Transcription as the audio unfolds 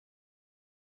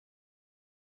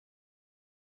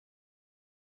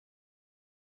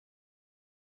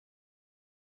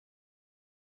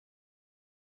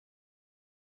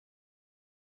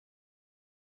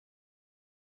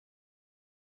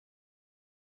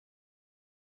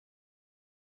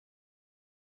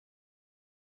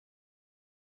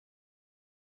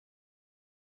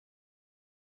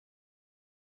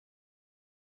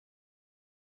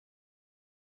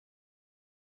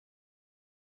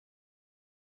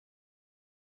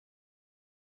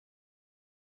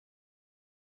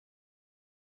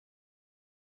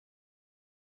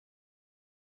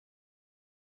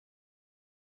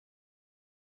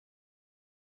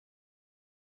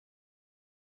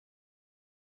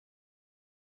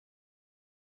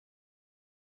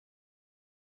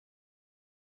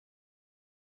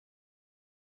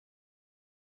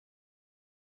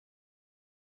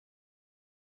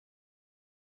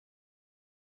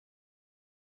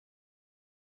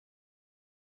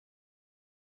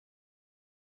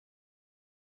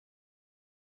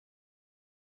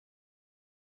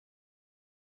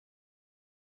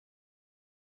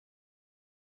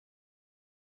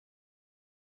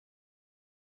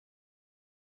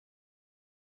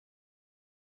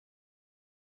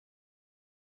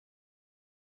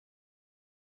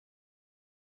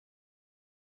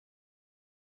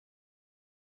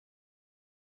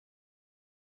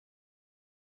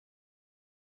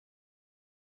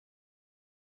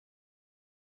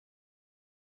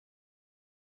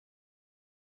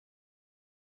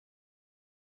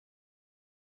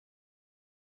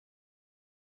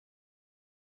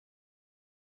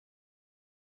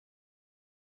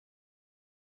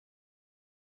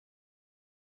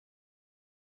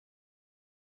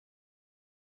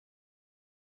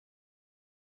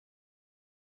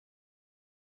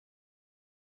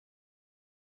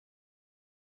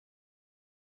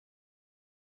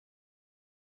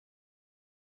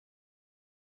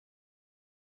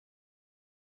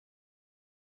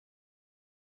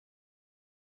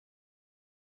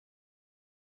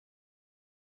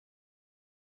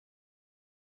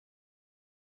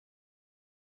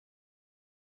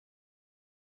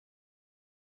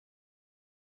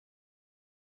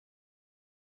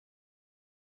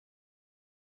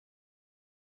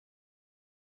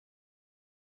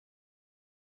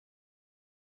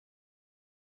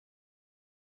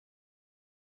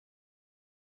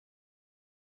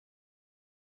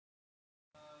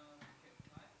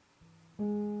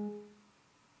Holy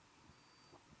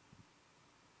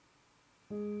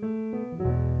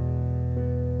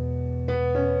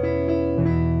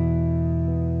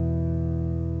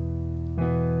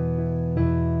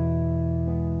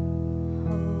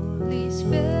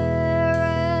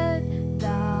Spirit,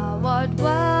 thou art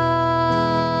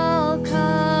welcome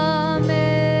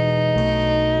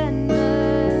in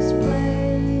this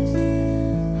place.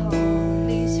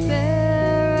 Holy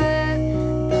Spirit,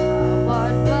 thou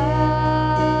art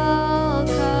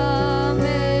welcome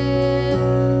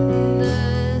in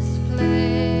this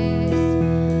place.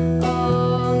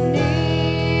 Omnipotent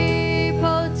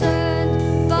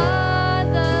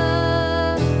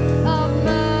Father of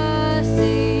mercy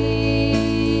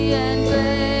and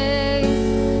grace,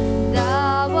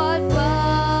 thou art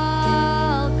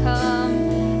welcome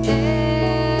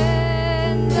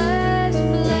in this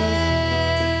place.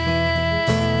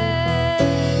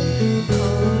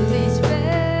 Holy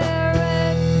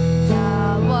Spirit,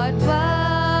 thou art welcome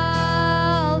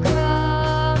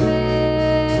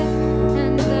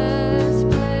in this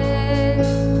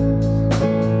place.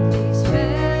 Holy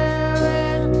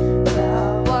Spirit,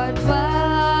 thou art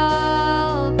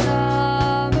welcome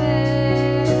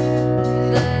in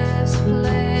this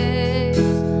place.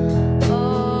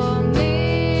 Omnipotent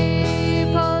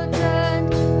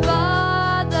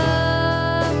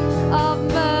Father of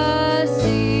mercy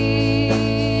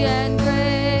and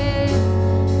grace,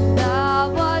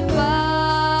 thou art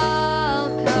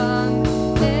welcome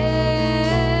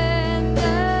in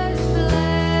this place.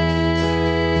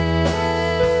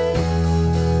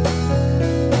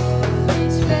 Holy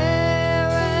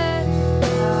Spirit,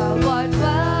 thou art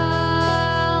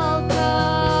welcome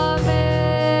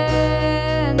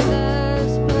in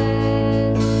this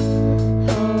place.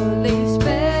 Holy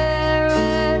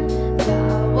Spirit,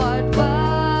 thou art welcome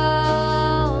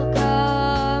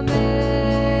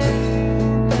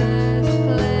in this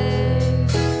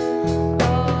place.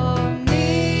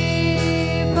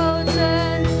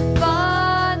 Omnipotent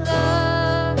Father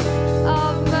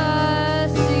of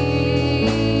mercy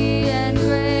and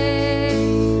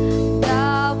grace,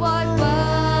 thou art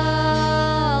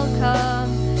welcome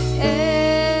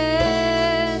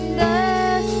in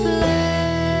this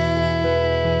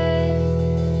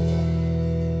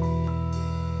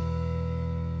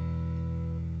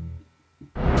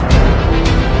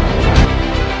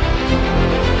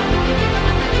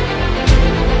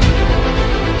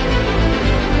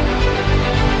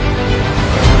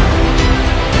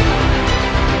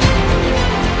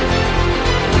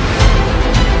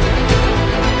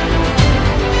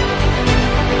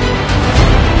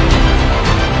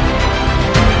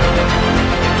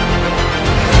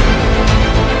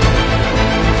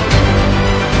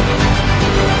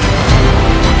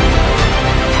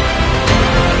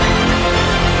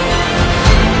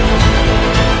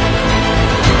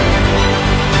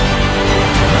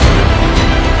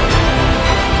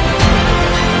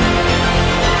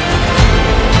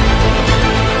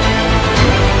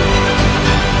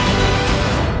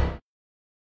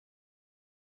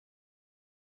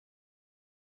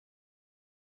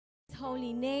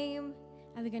holy name,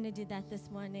 and we're going to do that this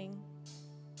morning.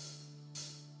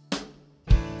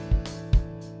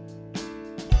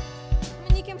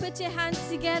 And you can put your hands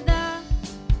together.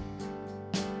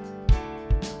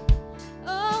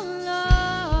 Oh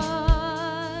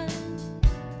Lord,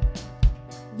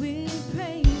 we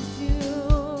praise you.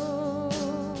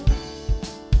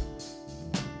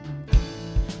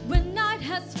 When night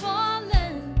has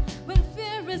fallen, when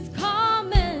fear is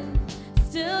coming,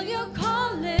 still you're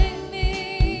calling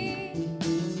me.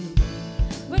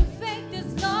 When faith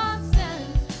is lost and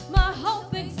my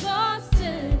hope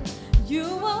exhausted, you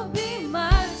will be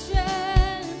my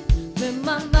strength.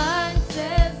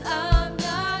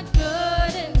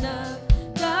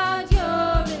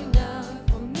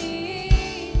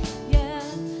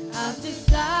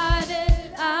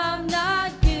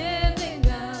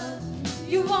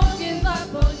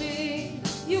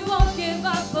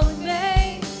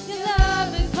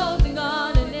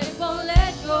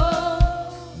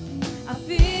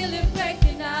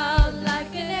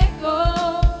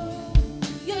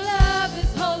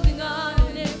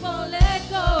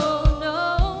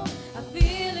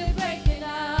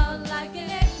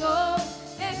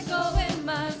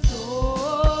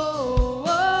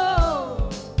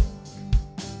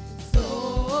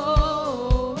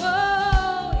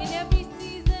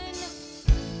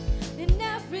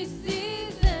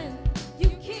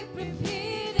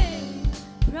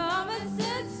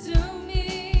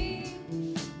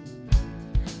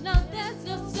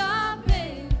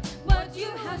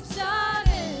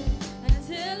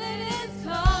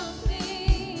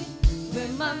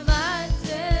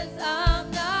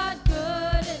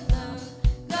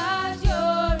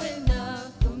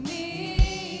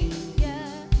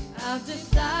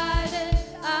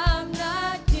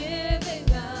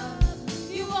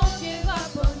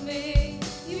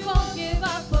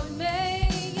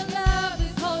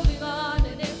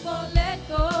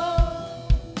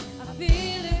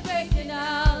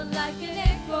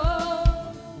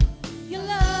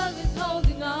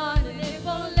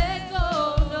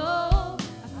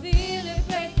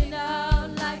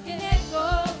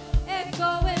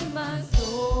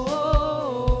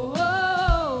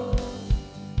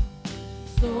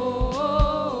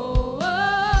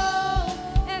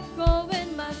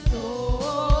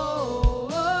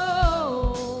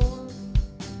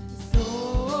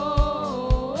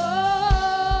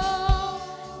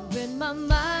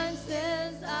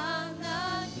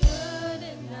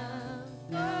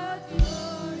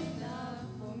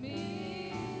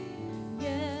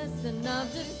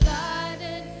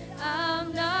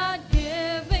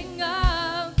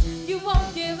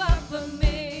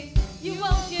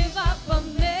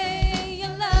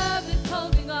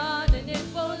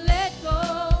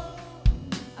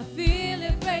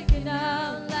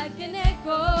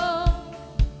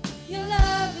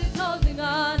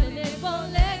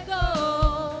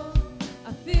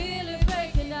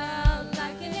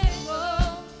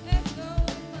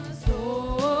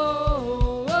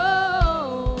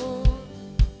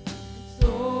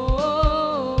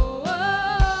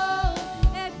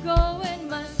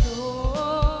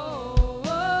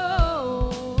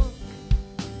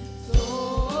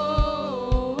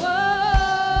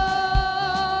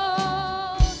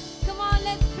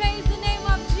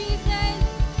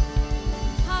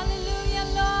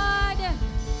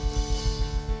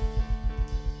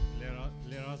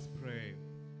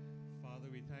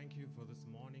 thank you for this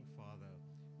morning, Father.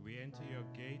 We enter your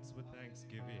gates with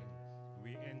thanksgiving.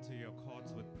 We enter your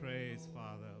courts with praise,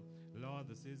 Father. Lord,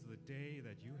 this is the day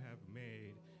that you have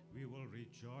made. We will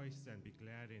rejoice and be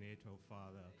glad in it, oh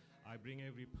Father. I bring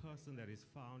every person that is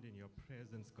found in your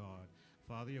presence, God.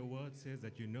 Father, your word says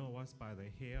that you know us by the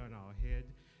hair on our head.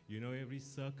 You know every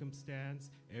circumstance,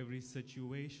 every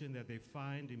situation that they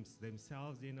find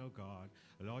themselves in, oh God.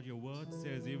 Lord, your word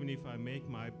says, even if I make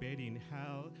my bed in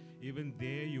hell, even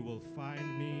there you will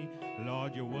find me.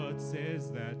 Lord, your word says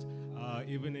that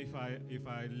even if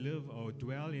I live or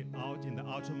dwell out in the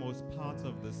outermost parts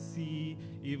of the sea,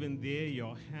 even there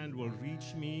your hand will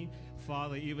reach me.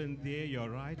 Father, even there your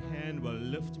right hand will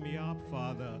lift me up,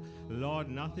 Father. Lord,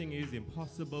 nothing is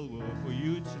impossible for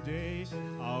you today.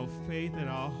 Our faith and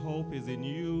our hope is in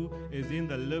you, is in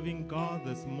the living God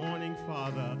this morning,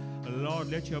 Father. Lord,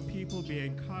 let your people be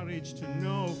encouraged to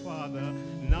know, Father,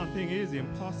 nothing is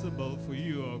impossible for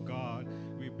you, oh God.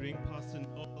 We bring Pastor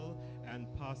Noel and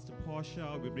Pastor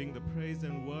Portia. We bring the praise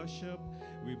and worship.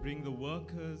 We bring the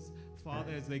workers,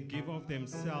 Father, as they give of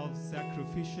themselves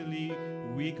sacrificially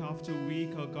week after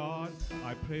week, oh God.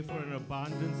 I pray for an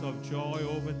abundance of joy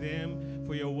over them.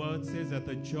 For your word says that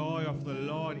the joy of the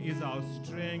Lord is our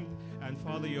strength. And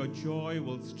Father, your joy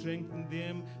will strengthen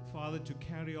them, Father, to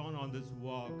carry on this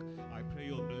walk. I pray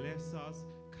you'll bless us,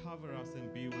 cover us,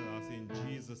 and be with us in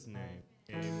Jesus' name.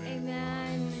 Amen.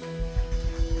 Amen.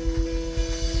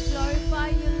 Glorify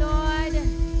you, Lord.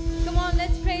 Come on,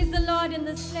 let's praise the Lord in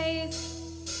this place.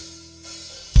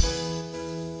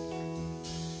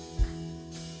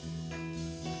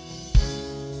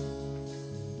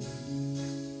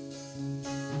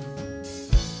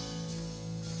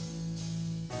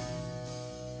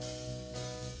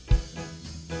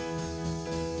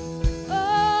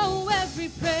 Oh, every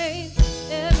praise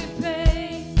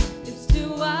is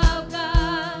to our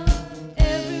God.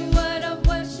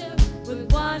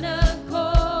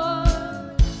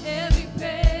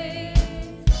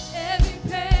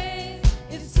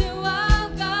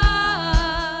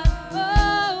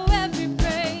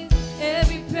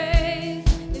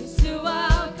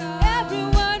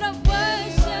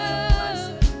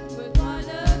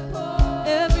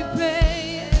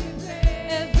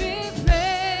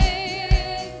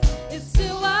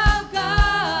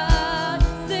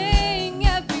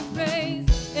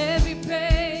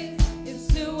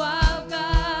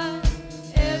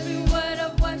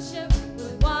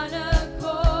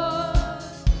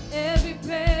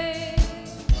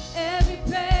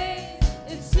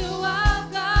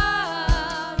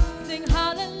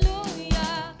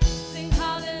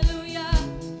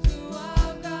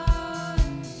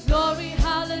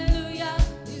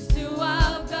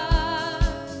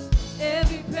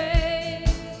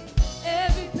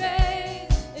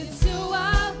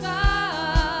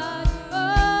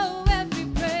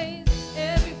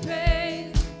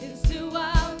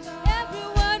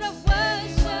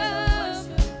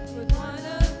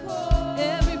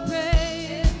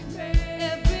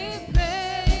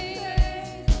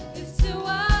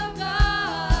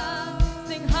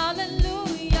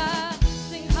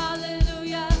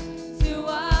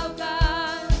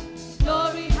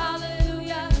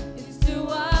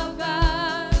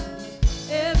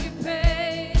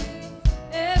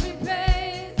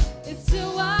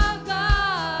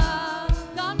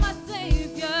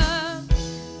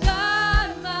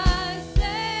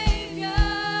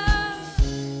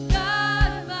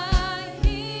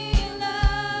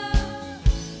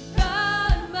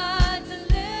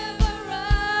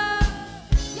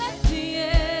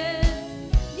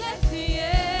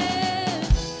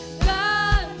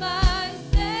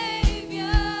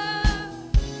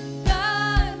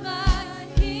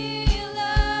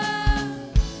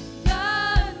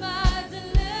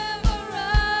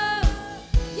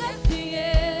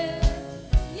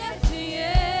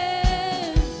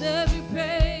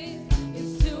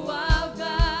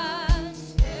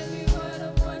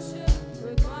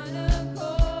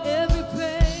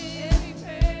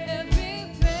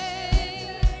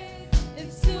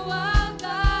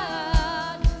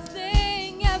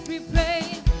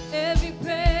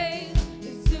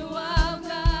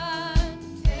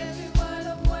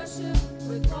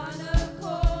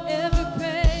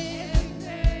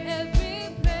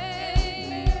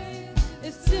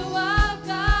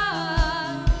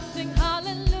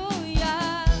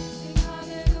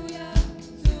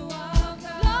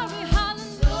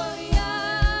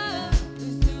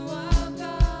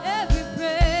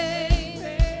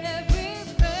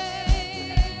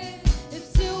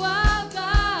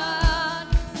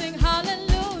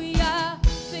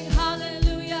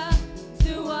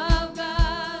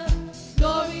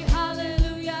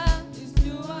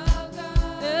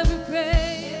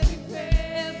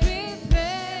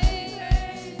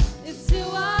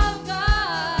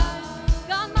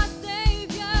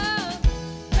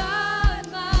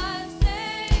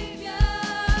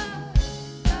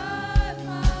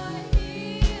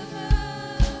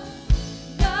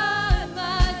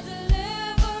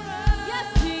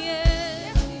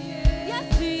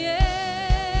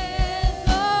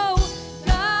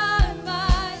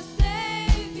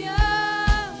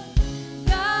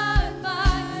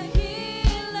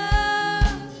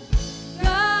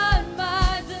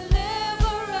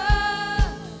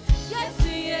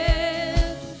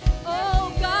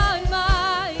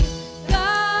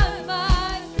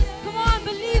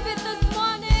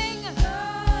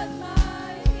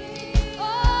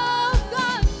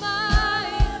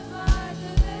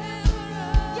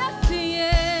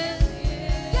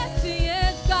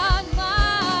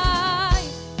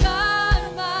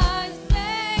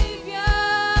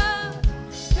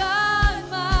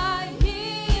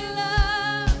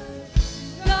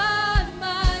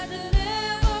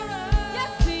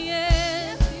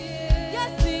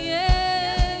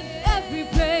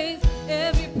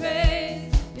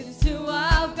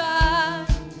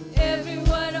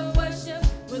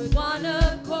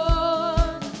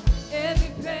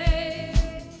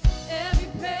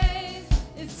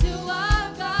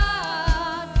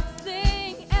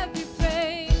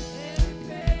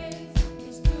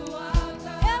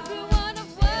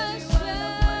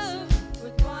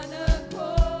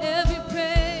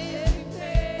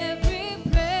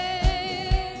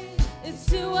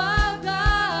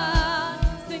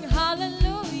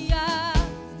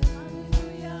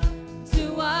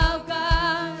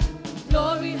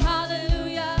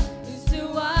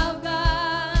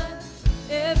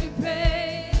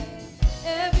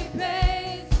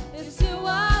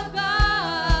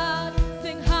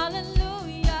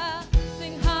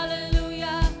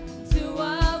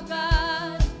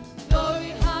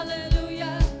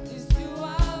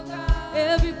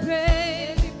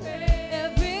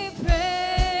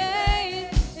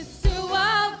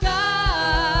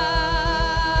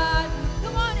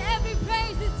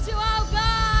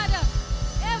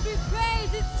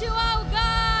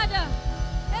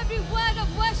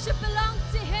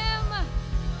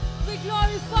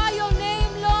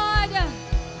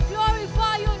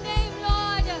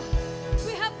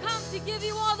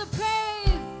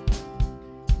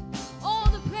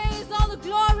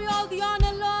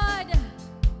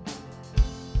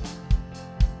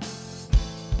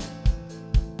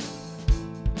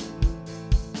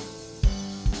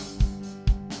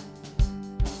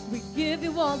 give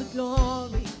you all the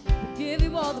glory. We give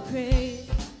you all the praise.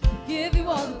 We give you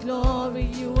all the glory.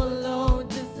 You alone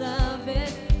deserve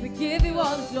it. We give you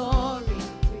all the glory.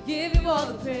 We give you all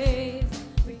the praise.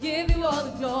 We give you all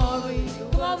the glory.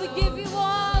 Come on, we give you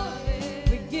all.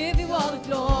 We give you all the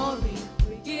glory.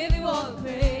 We give you all the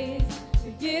praise.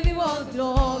 We give you all the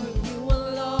glory. You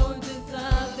alone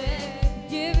deserve it. We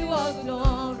give you all the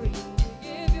glory. We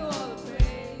give you all the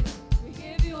praise. We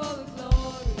give you all the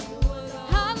glory. You alone.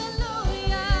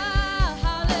 Hallelujah.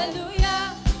 Hallelujah.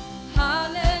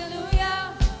 Hallelujah.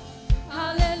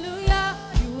 Hallelujah.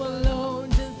 You alone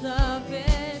deserve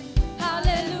it.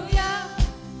 Hallelujah.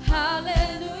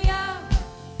 Hallelujah.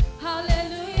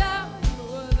 Hallelujah.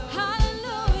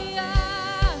 Hallelujah.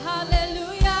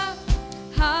 Hallelujah.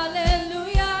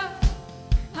 Hallelujah.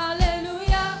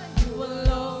 Hallelujah. You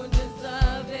alone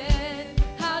deserve it.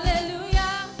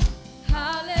 Hallelujah.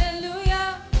 Hallelujah.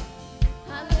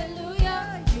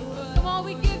 Hallelujah. You alone. Come on,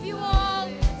 we give you all.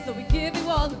 So we give you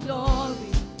all the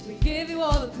glory. We give you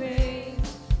all the praise.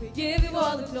 We give you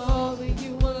all the glory.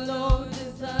 You alone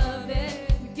deserve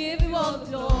it. We give you all the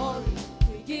glory.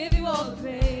 We give you all the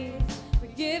praise. We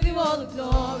give you all the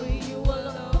glory. You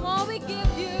alone. Come on, we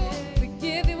give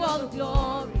you all the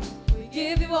glory. We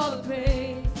give you all the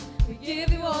praise. We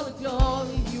give you all the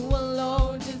glory. You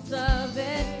alone deserve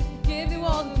it. We give you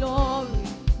all the glory.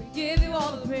 We give you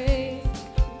all the praise.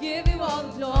 We give you all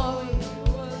the glory.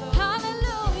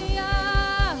 Hallelujah.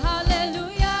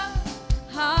 Hallelujah.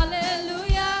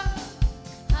 Hallelujah.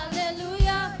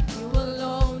 Hallelujah. You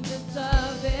alone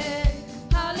deserve it.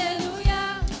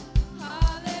 Hallelujah.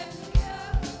 Hallelujah.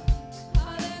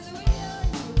 Hallelujah.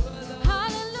 You alone.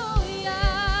 Hallelujah.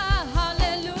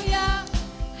 Hallelujah.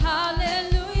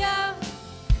 Hallelujah.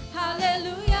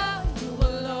 Hallelujah. You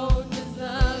alone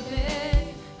deserve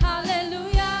it.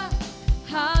 Hallelujah.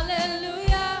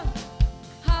 Hallelujah.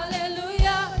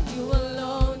 Hallelujah. You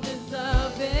alone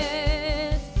deserve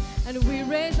it. And we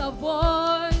raise our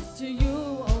voice to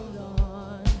you, oh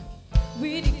Lord.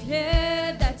 We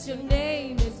declare that your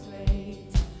name is great.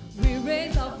 We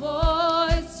raise our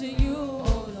voice to you,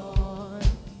 oh Lord.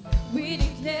 We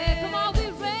declare, come on,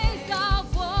 we raise our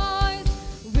voice.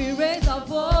 We raise our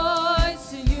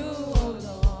voice to you, oh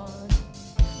Lord.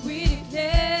 We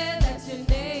declare that your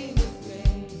name is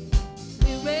great.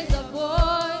 We raise our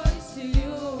voice to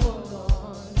you, oh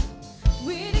Lord.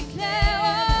 We declare,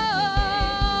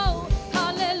 oh,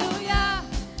 hallelujah,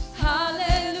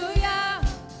 hallelujah,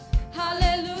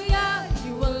 hallelujah.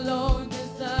 You alone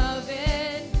deserve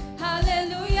it.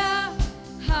 Hallelujah,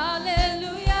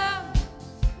 hallelujah,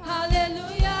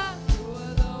 hallelujah,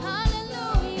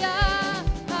 hallelujah,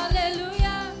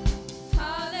 hallelujah,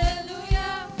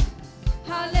 hallelujah,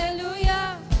 hallelujah.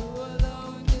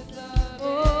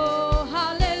 Oh,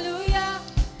 hallelujah,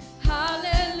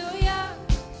 hallelujah,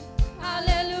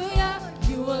 hallelujah.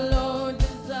 You alone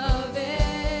deserve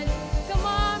it. Come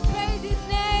on, praise his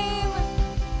name.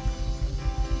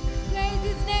 Praise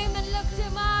his name and lift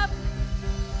him up.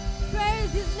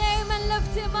 Praise his name and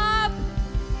lift him up.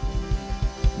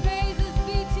 Praises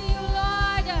be to you,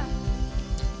 Lord.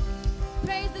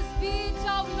 Praises be to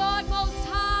our Lord Most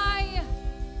High.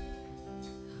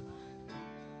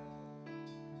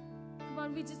 Come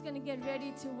on, we're just going to get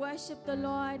ready to worship the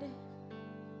Lord.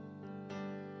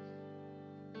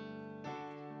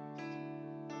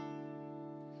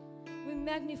 We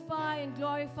magnify and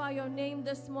glorify your name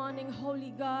this morning,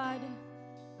 Holy God.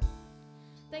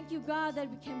 Thank you, God, that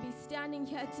we can be standing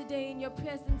here today in your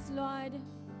presence, Lord.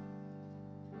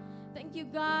 Thank you,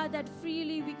 God, that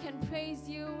freely we can praise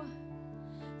you.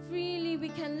 Freely we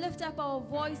can lift up our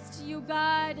voice to you,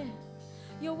 God.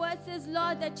 Your word says,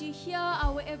 Lord, that you hear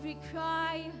our every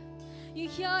cry. You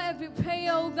hear every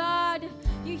prayer, oh God.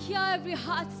 You hear every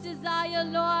heart's desire,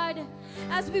 Lord.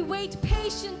 As we wait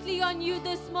patiently on you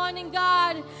this morning,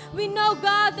 God, we know,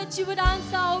 God, that you would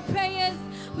answer our prayers.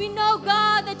 We know,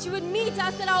 God, that you would meet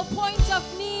us at our point of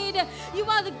need. You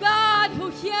are the God who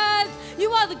hears. You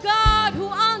are the God who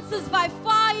answers by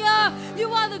fire.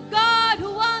 You are the God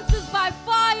who answers by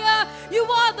fire. You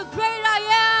are the great I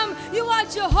am. You are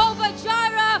Jehovah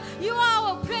Jireh. You are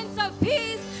our Prince of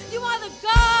Peace. You are the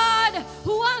God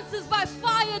who answers by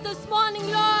fire this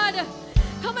morning, Lord.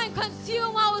 Come and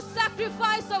consume our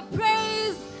sacrifice of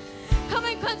praise. Come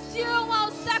and consume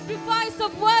our sacrifice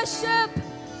of worship.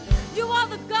 You are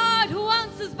the God who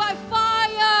answers by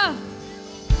fire.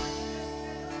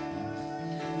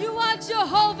 You are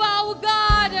Jehovah, our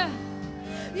God.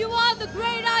 You are the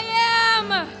great I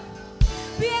am.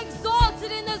 Be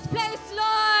exalted in this place,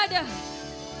 Lord.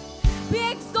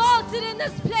 Be exalted in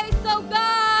this place, oh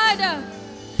God.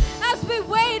 As we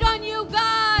wait on you,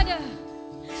 God.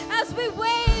 As we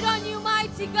wait on you,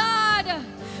 mighty God,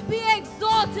 be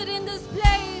exalted in this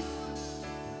place.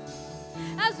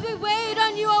 As we wait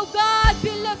on you, oh God, be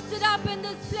lifted up in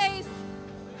this place.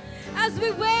 As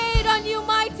we wait on you,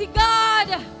 mighty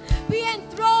God, be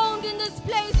enthroned in this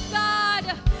place,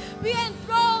 God. Be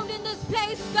enthroned in this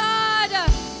place, God.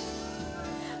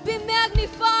 Be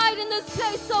magnified in this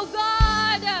place, oh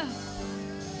God.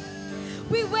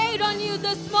 We wait on you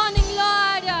this morning,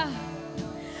 Lord.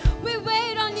 We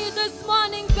wait on you this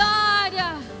morning, God.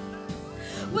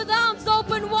 With arms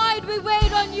open wide, we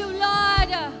wait on you, Lord.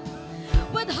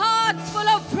 With hearts full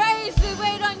of praise, we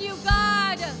wait on you,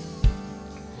 God.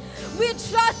 We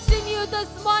trust in you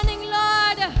this morning,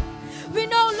 Lord. We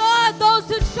know, Lord, those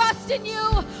who trust in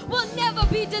you will never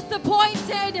be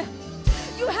disappointed.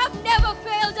 You have never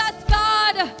failed us,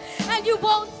 God, and you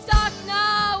won't start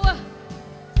now.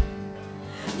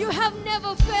 You have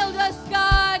never failed us,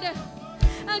 God,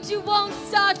 and you won't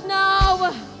start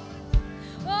now.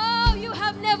 Oh, you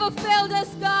have never failed us,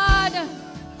 God,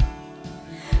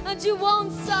 and you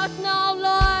won't start now,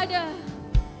 Lord.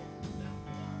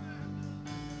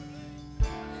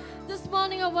 This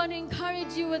morning I want to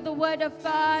encourage you with the word of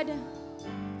God.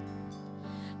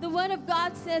 The word of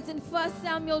God says in 1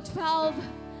 Samuel 12,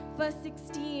 verse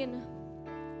 16,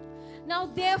 "Now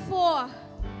therefore,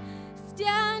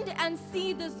 stand and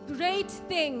see this great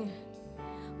thing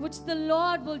which the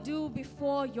Lord will do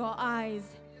before your eyes."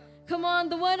 Come on,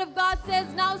 the word of God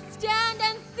says, now stand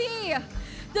and see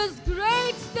this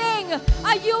great thing.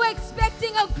 Are you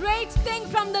expecting a great thing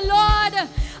from the Lord?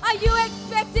 Are you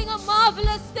expecting a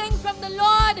marvelous thing from the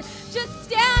Lord? Just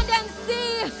stand and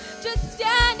see. Just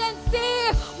stand and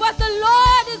see what the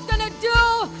Lord is going to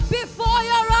do before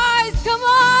your eyes. Come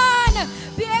on.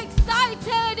 Be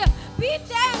excited. Be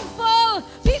thankful.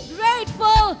 Be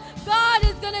grateful. God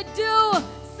is going to do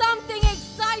something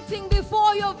exciting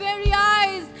before your very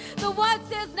eyes. The word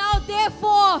says, now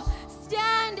therefore,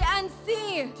 stand and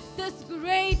see this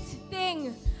great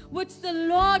thing which the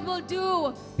Lord will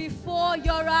do before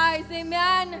your eyes.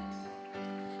 Amen.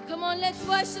 Come on, let's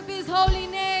worship his holy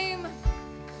name.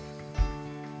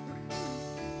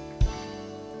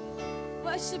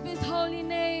 Worship his holy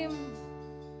name.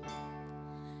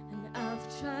 And I've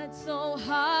tried so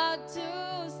hard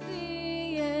to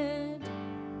see it.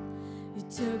 It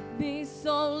took me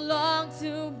so long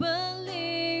to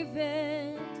believe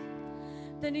it,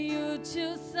 that you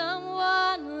choose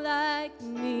someone like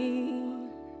me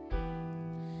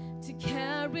to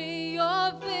carry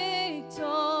your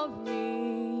victory.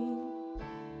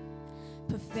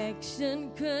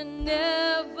 Perfection could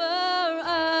never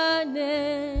earn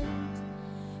it.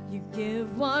 You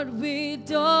give what we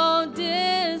don't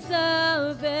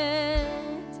deserve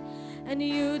it, and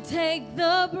you take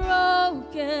the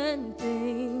broken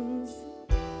things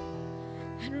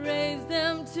and raise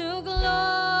them to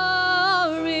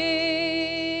glory.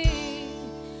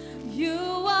 You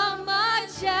are my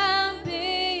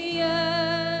champion,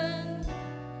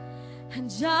 and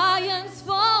giants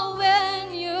fall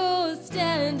when you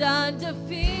stand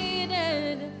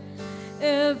undefeated.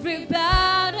 Every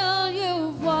battle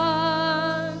you've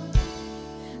won,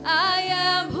 I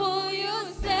am who you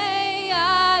say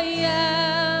I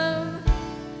am.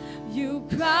 You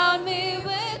crown me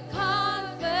with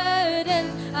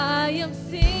confidence. I am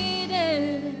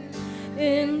seated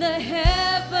in the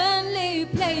heavenly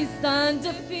place,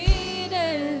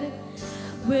 undefeated,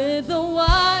 with the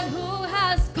one who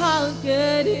has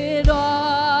conquered it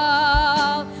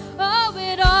all. Oh,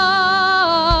 it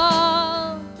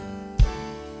all.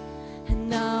 And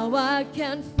now I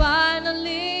can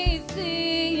finally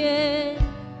see it.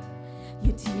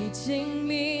 You're teaching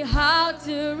me how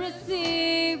to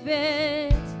receive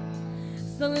it.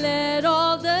 So let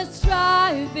all the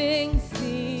striving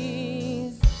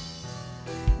cease.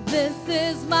 This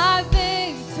is my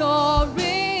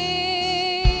victory.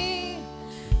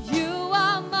 You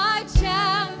are my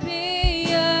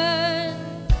champion.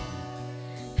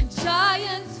 And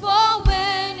giants fall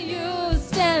when you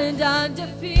stand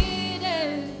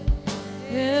undefeated.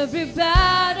 Every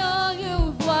battle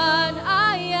you've won,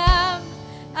 I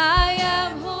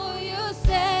am who you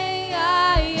say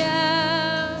I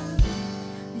am.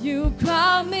 You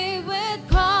crown me with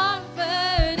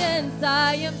confidence.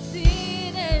 I am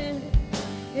seated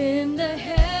in the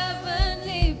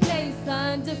heavenly place,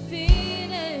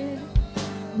 undefeated,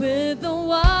 with the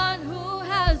one who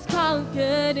has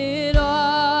conquered it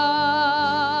all.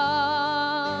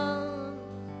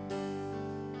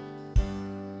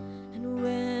 And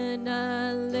when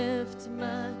I lift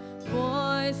my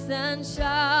voice and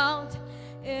shout,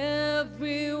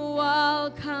 every wall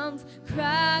comes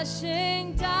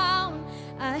crashing down.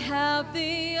 I have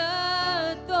the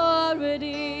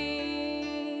authority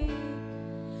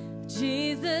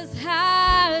Jesus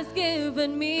has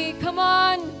given me. Come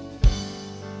on.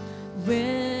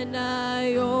 When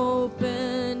I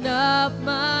open up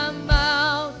my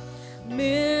mouth,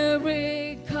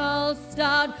 miracles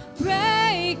start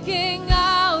breaking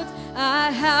out. I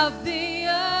have the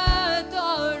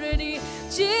authority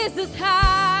Jesus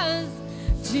has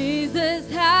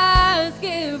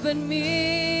given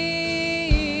me.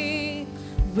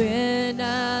 When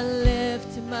I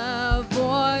lift my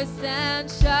voice and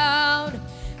shout,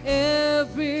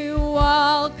 every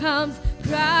wall comes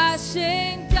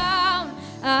crashing down.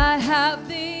 I have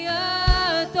the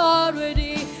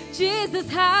authority Jesus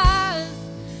has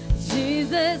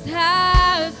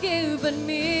given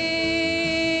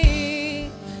me.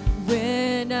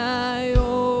 When I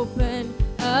open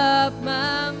up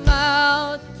my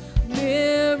mouth,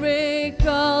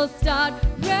 miracles start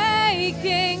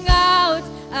breaking out.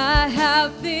 I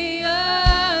have the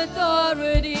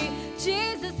authority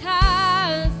Jesus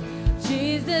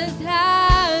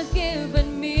has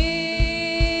given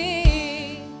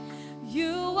me.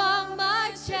 You are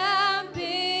my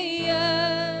champion,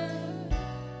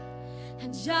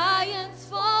 and giants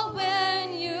fall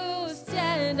when you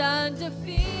stand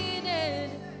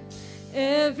undefeated.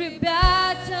 Every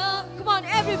battle, come on,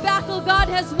 every battle God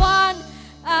has won.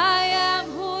 I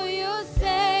am who you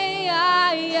say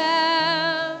I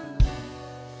am.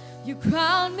 You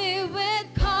crown me with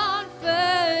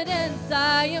confidence.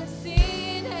 I am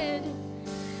seated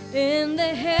in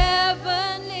the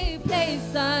heavenly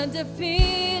place,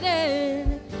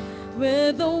 undefeated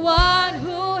with the one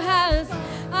who has.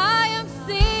 I am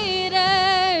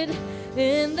seated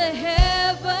in the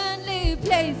heavenly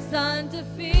place,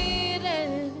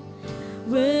 undefeated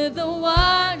with the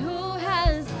one who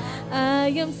has. I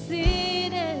am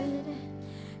seated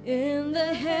in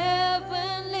the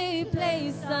heavenly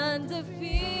place,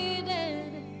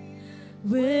 undefeated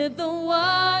with the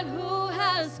one who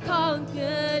has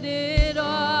conquered it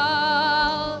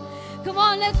all. Come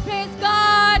on, let's praise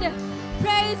God.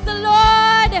 Praise the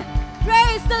Lord.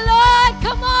 Praise the Lord.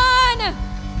 Come on.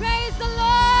 Praise the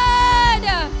Lord.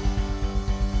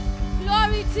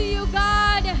 Glory to you,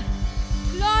 God.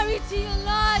 Glory to you,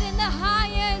 Lord, in the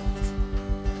highest.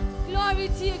 Glory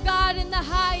to you, God, in the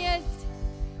highest.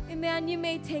 Amen. You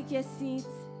may take your seats.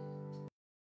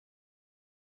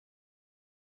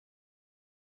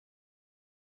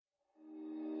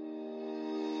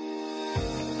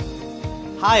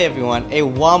 Hi everyone, a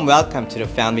warm welcome to the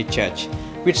Family Church.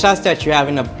 We trust that you're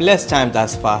having a blessed time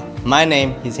thus far. My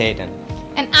name is Hayden.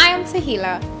 And I am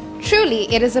Tahila. Truly,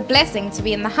 it is a blessing to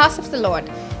be in the house of the Lord,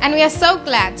 and we are so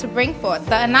glad to bring forth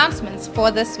the announcements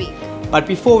for this week. But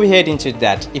before we head into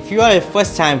that, if you are a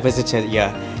first-time visitor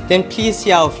here, then please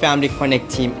see our Family Connect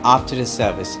team after the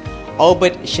service.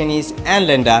 Albert, Shanice, and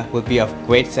Linda will be of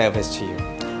great service to you.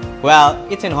 Well,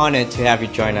 it's an honor to have you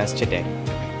join us today.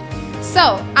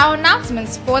 So, our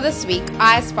announcements for this week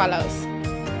are as follows.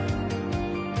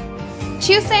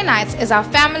 Tuesday nights is our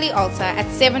family altar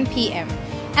at 7 p.m.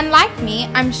 And like me,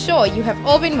 I'm sure you have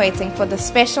all been waiting for the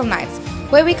special nights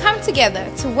where we come together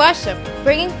to worship,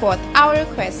 bringing forth our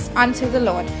requests unto the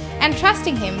Lord and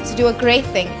trusting Him to do a great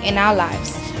thing in our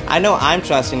lives. I know I'm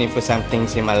trusting Him for some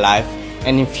things in my life,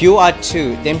 and if you are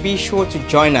too, then be sure to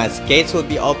join us. Gates will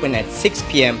be open at 6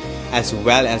 p.m. as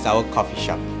well as our coffee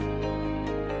shop.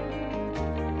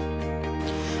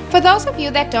 For those of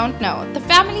you that don't know, the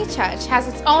Family Church has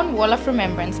its own wall of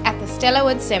remembrance at the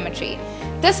Stellarwood Cemetery.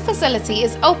 This facility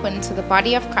is open to the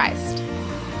body of Christ.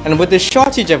 And with the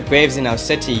shortage of graves in our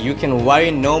city, you can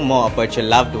worry no more about your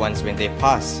loved ones when they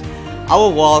pass. Our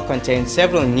wall contains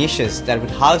several niches that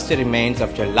would house the remains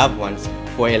of your loved ones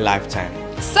for a lifetime.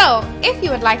 So, if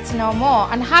you would like to know more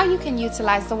on how you can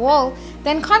utilize the wall,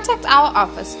 then contact our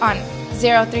office on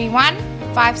 031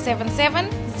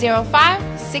 577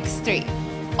 0563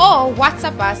 or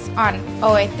WhatsApp us on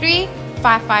 083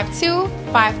 552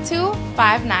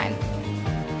 5259.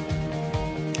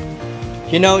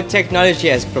 You know, technology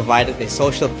has provided a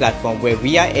social platform where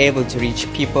we are able to reach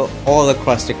people all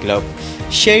across the globe,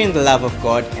 sharing the love of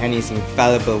God and His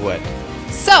infallible word.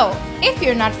 So, if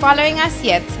you're not following us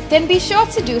yet, then be sure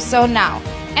to do so now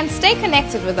and stay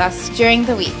connected with us during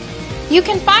the week. You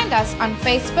can find us on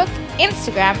Facebook,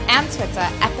 Instagram, and Twitter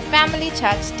at the Family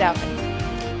Church Dublin.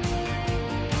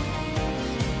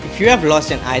 If you have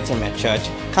lost an item at church,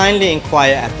 kindly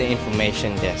inquire at the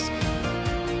information desk.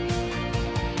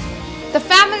 The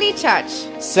Family Church,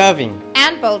 Serving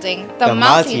and building the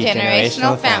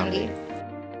multi-generational family.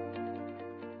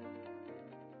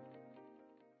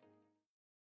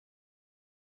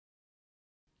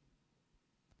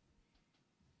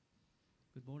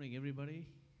 Good morning, everybody.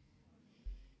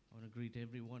 I want to greet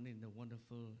everyone in the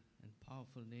wonderful and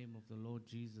powerful name of the Lord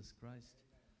Jesus Christ.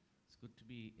 It's good to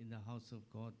be in the house of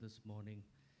God this morning.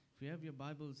 If you have your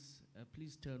Bibles,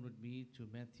 please turn with me to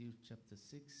Matthew chapter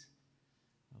 6.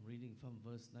 I'm reading from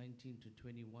verse 19 to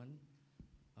 21.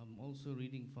 I'm also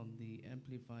reading from the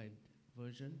Amplified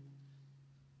Version.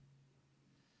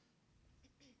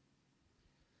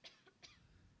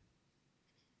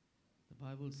 The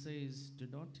Bible says, do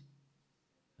not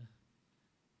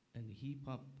and heap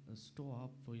up, store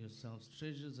up for yourselves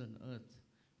treasures on earth,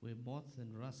 where moth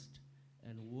and rust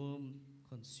and worm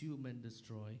consume and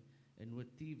destroy, and where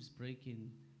thieves break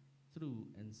in through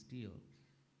and steal.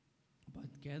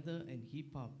 But gather and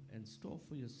heap up and store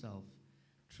for yourself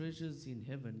treasures in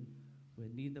heaven, where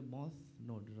neither moth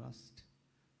nor rust,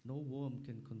 no worm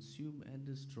can consume and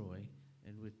destroy,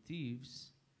 and where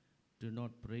thieves do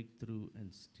not break through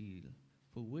and steal.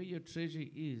 For where your treasure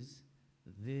is,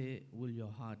 there will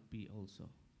your heart be also.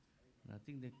 And I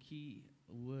think the key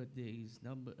word there is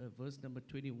verse number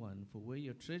 21. For where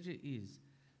your treasure is,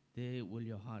 there will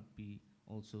your heart be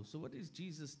also. So what is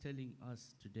Jesus telling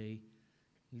us today?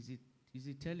 Is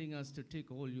he telling us to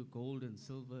take all your gold and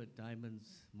silver,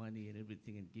 diamonds, money and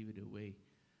everything and give it away?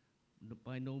 No,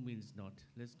 by no means not.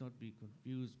 Let's not be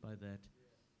confused by that.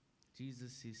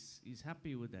 Jesus is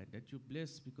happy with that you're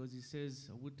blessed, because he says,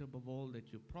 I would above all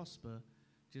that you prosper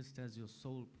just as your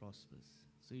soul prospers.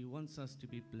 So he wants us to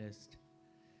be blessed.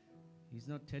 He's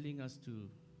not telling us to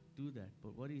do that,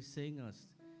 but what he's saying us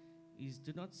is,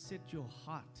 do not set your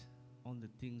heart on the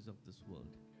things of this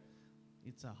world.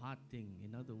 It's a heart thing.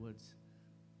 In other words,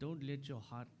 don't let your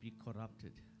heart be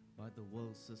corrupted by the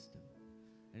world system.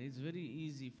 And it's very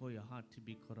easy for your heart to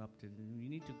be corrupted, and we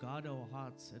need to guard our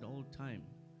hearts at all time,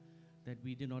 that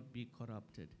we do not be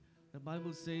corrupted. The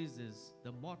Bible says is,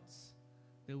 the moths,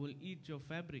 they will eat your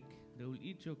fabric, they will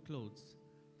eat your clothes.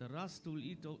 The rust will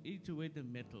eat away the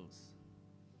metals.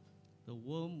 The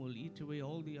worm will eat away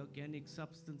all the organic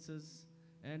substances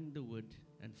and the wood.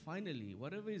 And finally,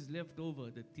 whatever is left over,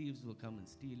 the thieves will come and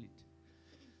steal it.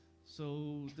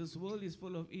 So this world is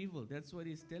full of evil. That's what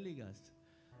he's telling us.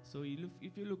 So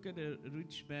if you look at a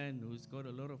rich man who's got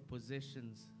a lot of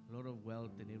possessions, a lot of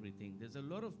wealth and everything, there's a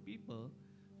lot of people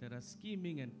that are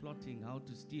scheming and plotting how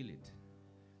to steal it.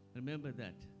 Remember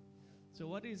that. So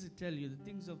what does it tell you? The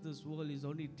things of this world is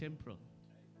only temporal,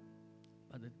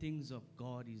 but the things of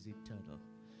God is eternal.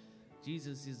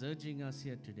 Jesus is urging us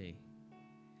here today.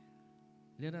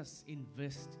 Let us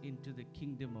invest into the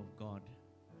kingdom of God.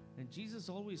 And Jesus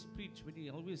always preached when he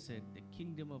always said, the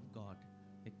kingdom of God,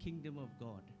 the kingdom of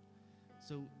God.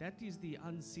 So that is the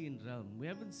unseen realm. We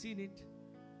haven't seen it,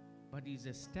 but he's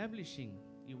establishing.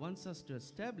 He wants us to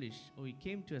establish, or he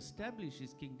came to establish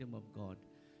his kingdom of God.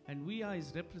 And we are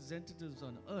his representatives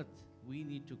on earth. We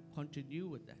need to continue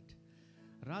with that.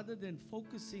 Rather than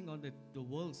focusing on the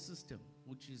world system,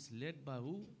 which is led by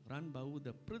who? Run by who?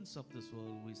 The prince of this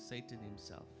world, who is Satan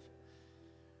himself.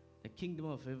 The kingdom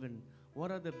of heaven.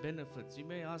 What are the benefits? You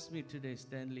may ask me today,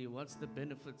 Stanley, what's the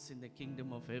benefits in the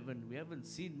kingdom of heaven? We haven't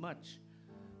seen much,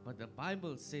 but the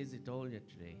Bible says it all here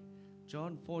today.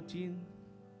 John 14,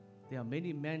 there are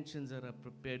many mansions that are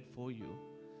prepared for you.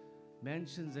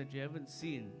 Mansions that you haven't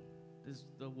seen.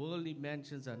 The worldly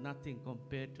mansions are nothing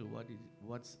compared to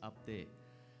what's up there.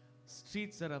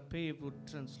 Streets that are paved with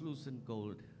translucent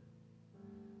gold.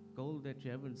 Gold that you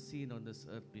haven't seen on this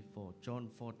earth before. John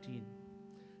 14.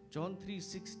 John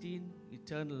 3:16,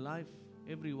 eternal life.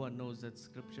 Everyone knows that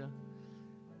scripture.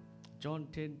 John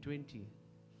 10:20.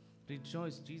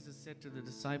 Rejoice, Jesus said to the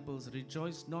disciples,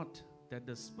 rejoice not that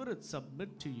the spirits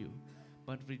submit to you,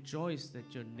 but rejoice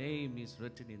that your name is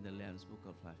written in the Lamb's book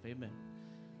of life. Amen.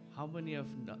 How many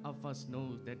of us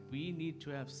know that we need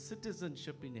to have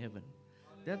citizenship in heaven?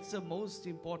 That's the most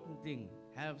important thing.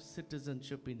 Have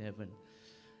citizenship in heaven.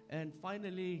 And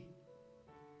finally,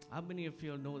 how many of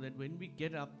you know that when we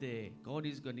get up there, God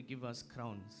is going to give us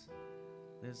crowns?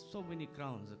 There's so many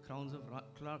crowns. The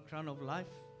crown of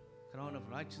life, crown of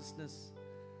righteousness,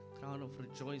 crown of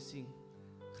rejoicing,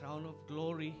 crown of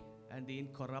glory, and the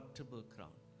incorruptible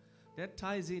crown. That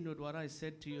ties in with what I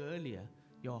said to you earlier.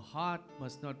 Your heart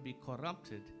must not be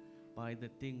corrupted by the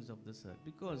things of this earth,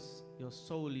 because your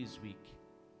soul is weak.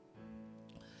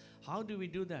 How do we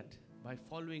do that? By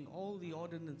following all the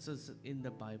ordinances in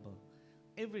the Bible.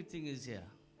 Everything is here.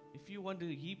 If you want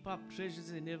to heap up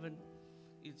treasures in heaven,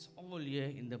 it's all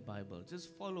here in the Bible.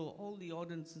 Just follow all the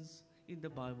ordinances in the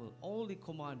Bible, all the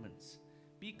commandments.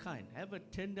 Be kind, have a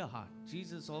tender heart.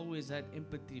 Jesus always had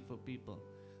empathy for people.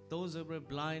 Those who were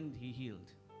blind, he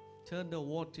healed. Turned the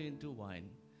water into wine.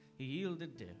 He healed the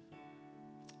deaf.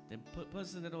 The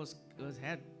person that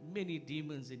had many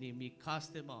demons in him, he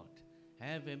cast them out.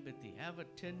 Have empathy. Have a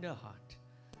tender heart.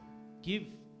 Give.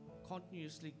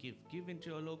 Continuously give. Give into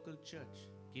your local church.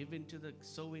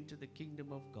 Sow into the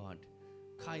kingdom of God.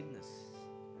 Kindness.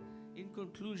 In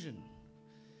conclusion,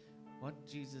 what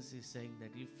Jesus is saying,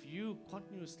 that if you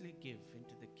continuously give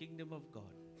into the kingdom of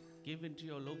God, give into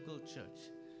your local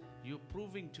church, you're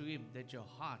proving to him that your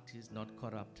heart is not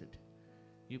corrupted.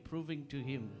 You're proving to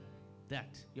him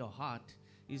that your heart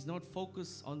is not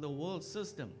focused on the world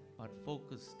system, but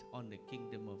focused on the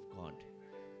kingdom of God.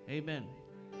 Amen.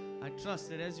 I trust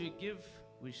that as we give,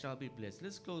 we shall be blessed.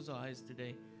 Let's close our eyes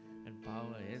today and bow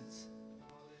our heads.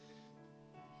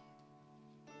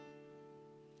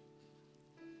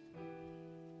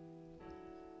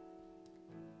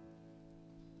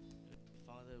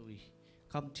 Father, we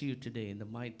come to you today in the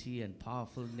mighty and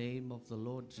powerful name of the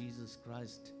Lord Jesus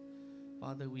Christ.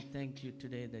 Father, we thank you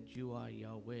today that you are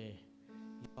Yahweh.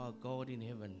 You are God in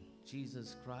heaven.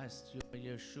 Jesus Christ, you are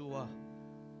Yeshua,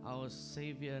 our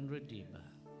Savior and Redeemer.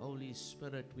 Holy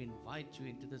Spirit, we invite you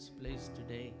into this place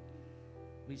today.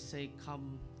 We say,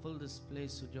 come, fill this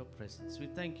place with your presence. We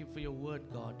thank you for your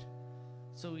word, God.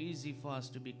 So easy for us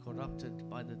to be corrupted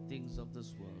by the things of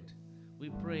this world. We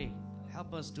pray,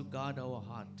 help us to guard our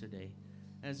heart today.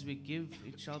 As we give,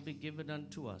 it shall be given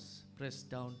unto us. Press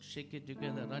down, shake it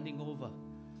together, running over.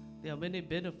 There are many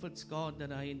benefits, God,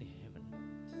 that are in heaven.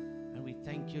 And we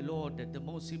thank you, Lord, that the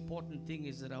most important thing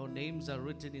is that our names are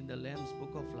written in the Lamb's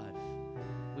book of life.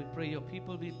 We pray your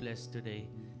people be blessed today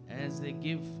as they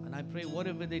give. And I pray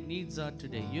whatever their needs are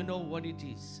today, you know what it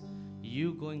is.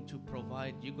 You're going to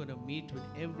provide. You're going to meet with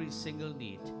every single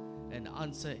need and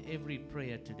answer every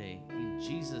prayer today. In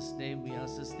Jesus' name we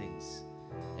ask these things.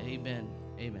 Amen.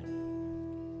 Amen.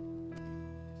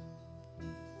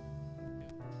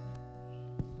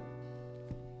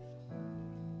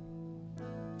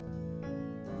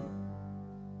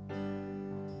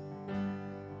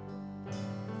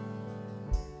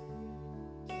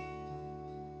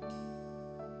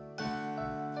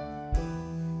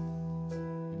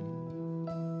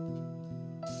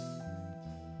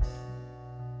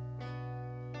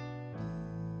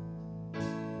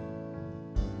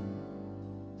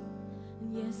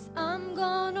 Yes, I'm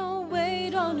gonna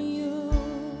wait on you.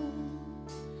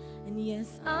 And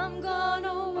yes, I'm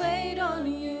gonna wait on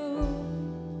you.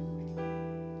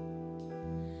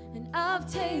 And I've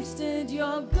tasted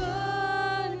your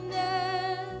goodness.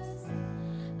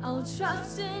 I'll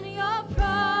trust in your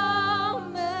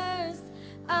promise.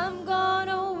 I'm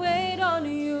gonna wait on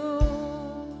you.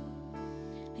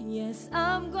 And yes,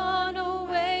 I'm gonna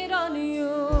wait on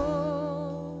you.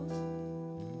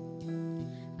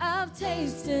 I've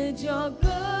tasted your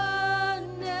goodness.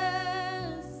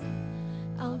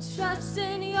 I'll trust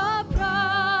in your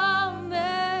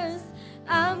promise.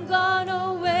 I'm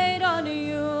gonna wait on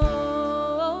you,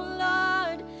 oh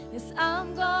Lord. Yes,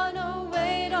 I'm gonna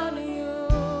wait on you.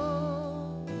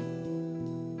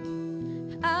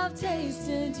 I've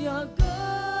tasted your goodness.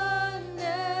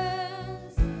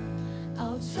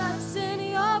 I'll trust in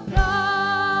your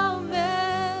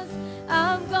promise.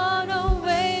 I'm gonna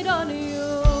wait on you.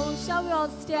 Shall we all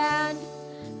stand?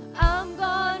 I'm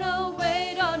gonna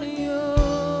wait on you,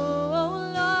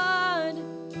 oh Lord.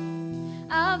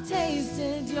 I've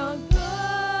tasted your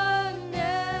goodness.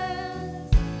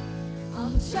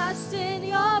 I'll trust in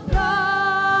your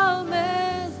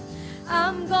promise.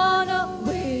 I'm gonna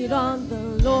wait on the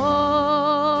Lord.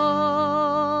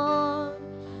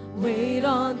 Wait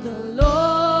on the Lord.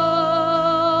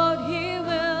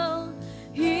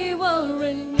 He will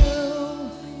renew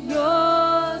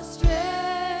your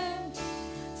strength.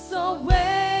 So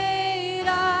wait,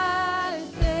 I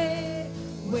say,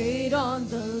 wait on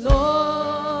the Lord.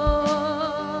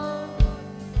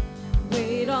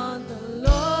 Wait on the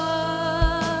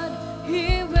Lord.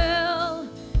 He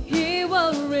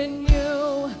will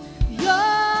renew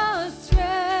your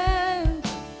strength.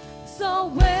 So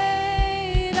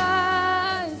wait,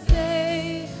 I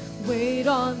say, wait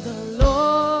on the Lord.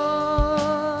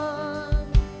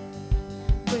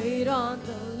 Wait on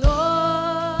the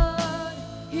Lord.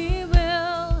 He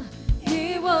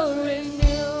will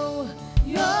renew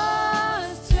your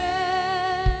strength.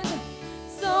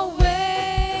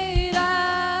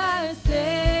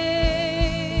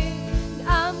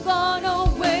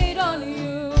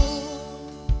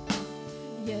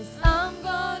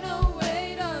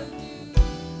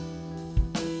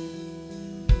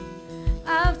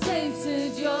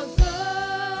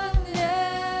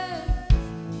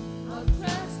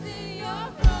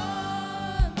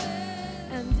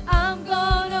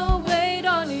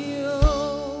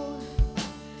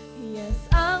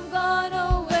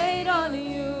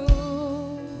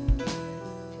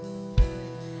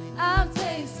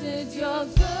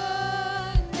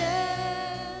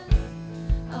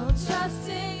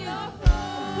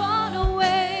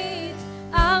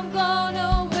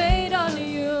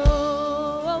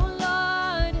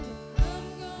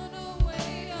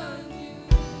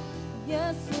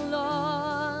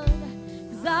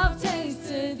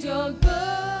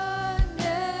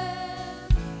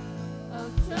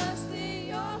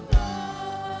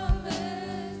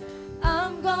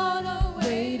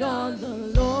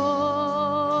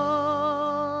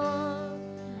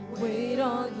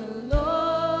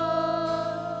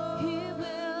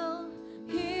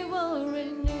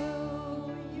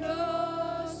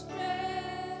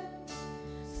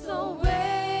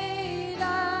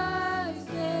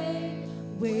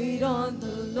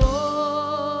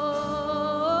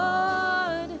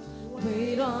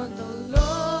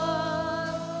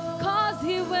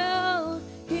 He will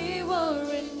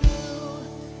renew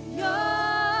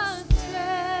your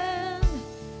strength.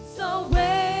 So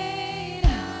wait, I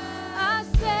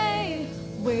say,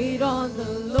 wait on the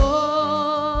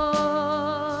Lord.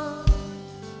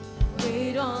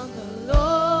 Wait on the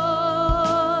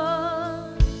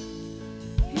Lord.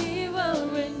 He will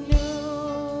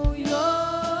renew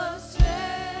your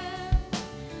strength.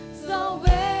 So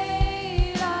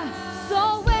wait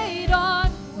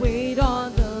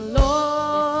on the Lord.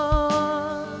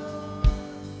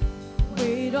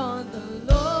 Wait on the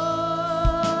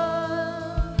Lord.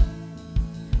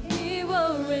 He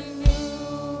will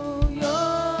renew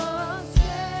your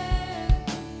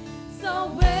strength. So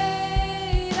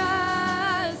wait,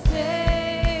 I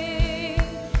say,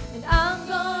 and I'm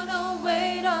gonna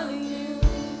wait on you.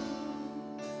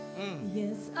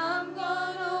 Yes, I'm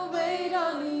gonna wait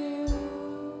on you.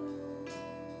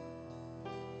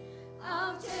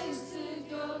 I've tasted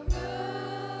your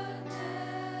goodness.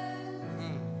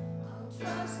 I'll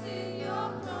trust in your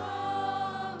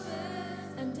promise,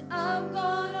 and I'm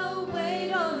gonna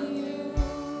wait on you.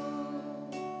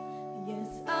 Yes,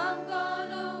 I'm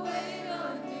gonna wait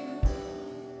on you.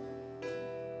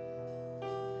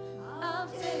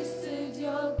 I've tasted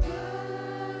your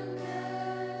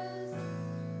goodness.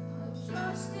 I'll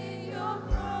trust in your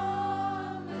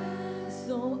promise,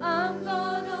 so I'm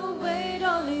gonna wait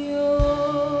on you.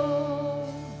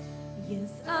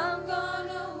 Yes, I'm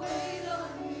gonna wait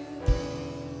on you.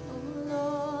 Oh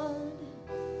Lord,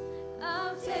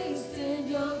 I've tasted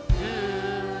your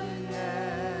goodness.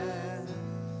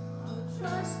 I'll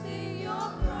trust in your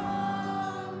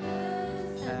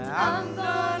promise, and I'm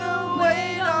gonna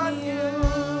wait on you.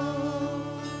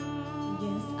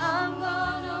 Yes, I'm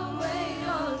gonna wait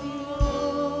on you.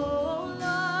 Oh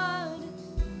Lord,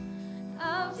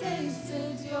 I've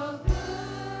tasted your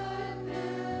goodness.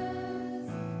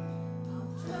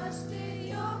 I'll trust in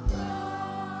your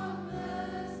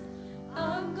promise.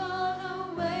 I'm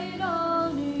gonna wait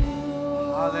on you.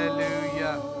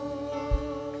 Hallelujah.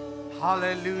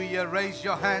 Hallelujah. Raise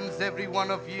your hands, every one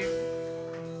of you,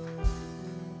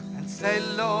 and say,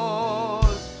 Lord,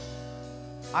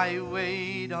 I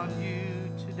wait on you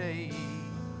today.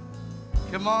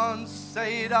 Come on,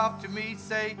 say it after me.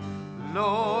 Say,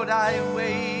 Lord, I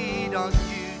wait on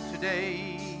you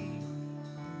today.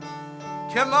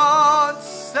 Come on,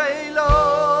 say,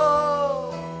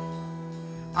 Lord,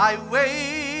 I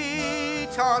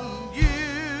wait on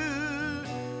you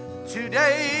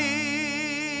today.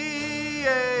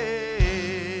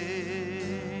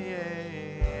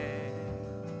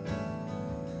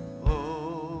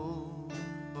 Oh,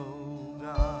 oh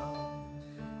God,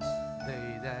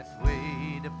 they that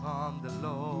wait upon the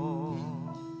Lord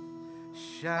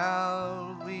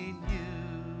shall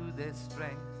renew their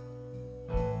strength.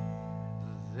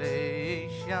 They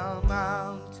shall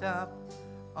mount up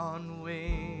on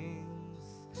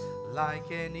wings like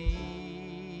an eagle.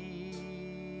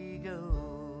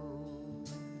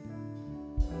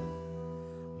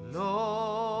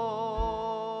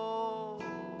 Lord,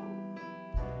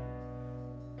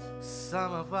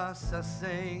 some of us are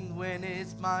saying, when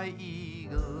is my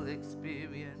eagle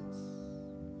experience?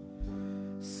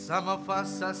 Some of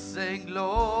us are saying,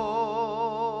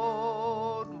 Lord,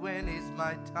 when is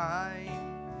my time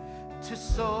to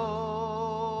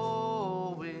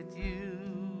soar with you?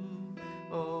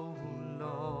 Oh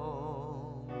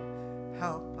Lord,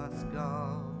 help us,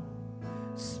 God.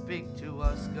 Speak to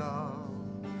us, God.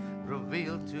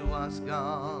 Reveal to us,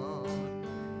 God.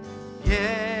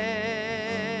 Yes.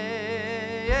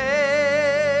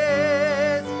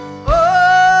 Oh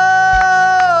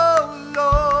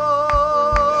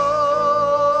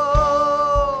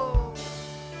Lord,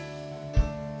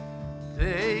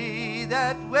 they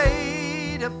that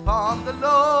wait upon the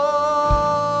Lord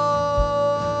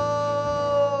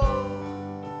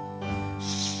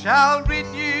shall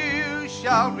renew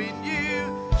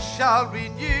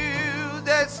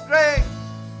their strength,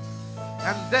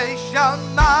 and they shall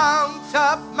mount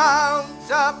up,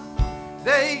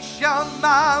 they shall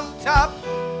mount up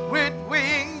with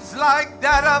wings like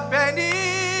that of an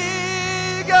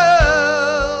eagle.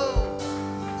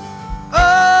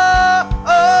 Oh,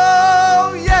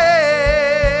 oh,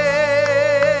 yes,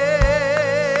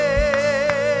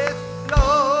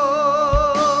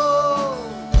 Lord,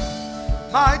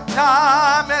 my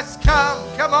time has come.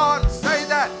 Come on, say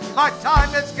that. My time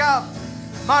has come.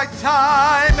 My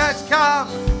time has come.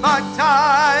 My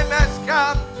time has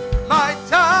come. My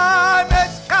time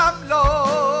has come,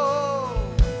 Lord.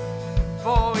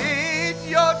 For in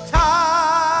your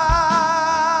time,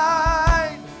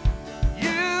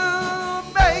 you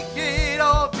make it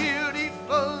all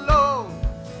beautiful, Lord.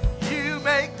 You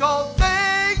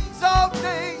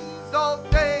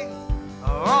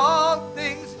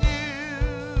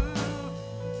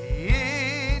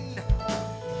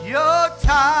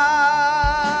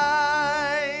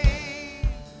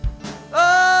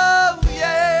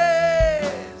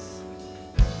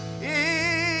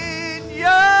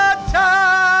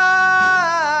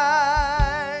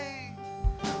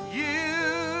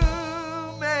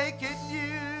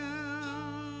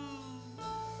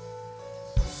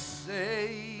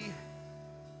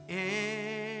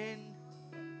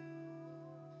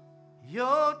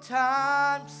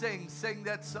time, sing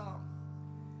that song.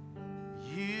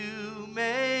 You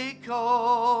make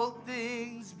all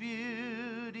things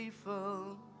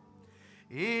beautiful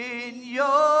in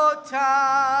your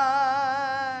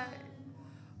time.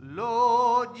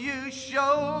 Lord, you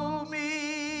show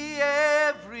me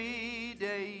every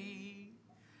day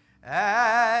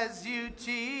as you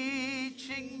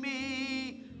teaching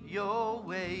me your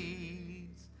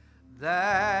ways,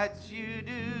 that you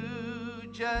do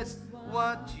just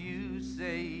what you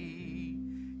say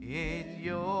in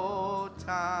your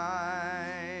time,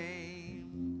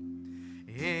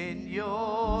 in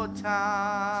your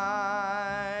time,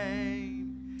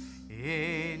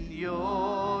 in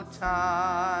your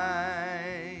time.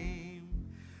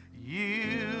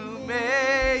 You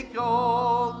make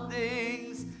all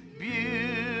things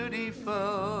beautiful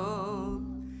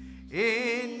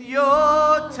in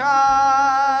your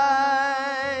time.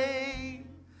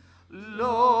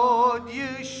 Lord,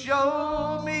 you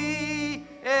show me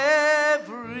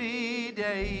every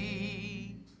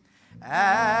day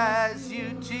as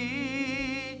you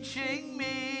teaching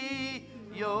me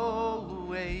your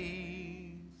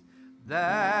ways,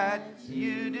 that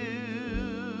you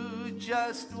do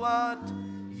just what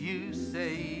you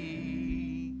say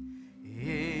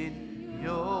in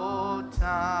your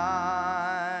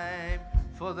time.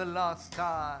 For the last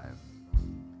time.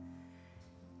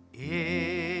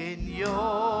 In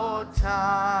your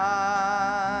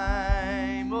time,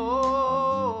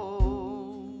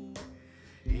 oh,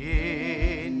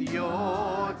 in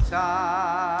your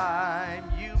time,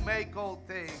 you make all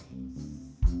things.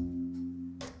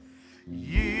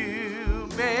 You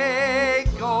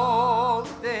make all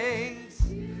things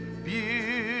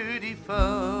beautiful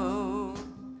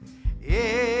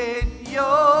in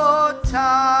your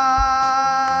time.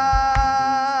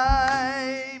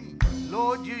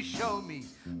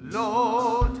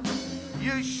 Lord,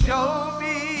 you show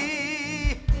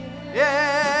me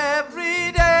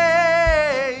every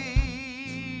day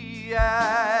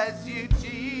as you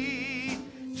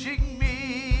teaching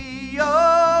me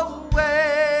your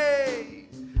way,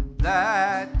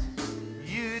 that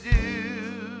you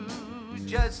do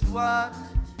just what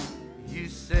you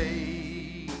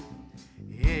say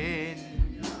in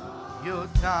your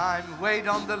time. Wait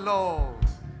on the Lord.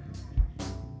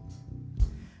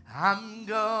 I'm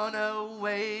gonna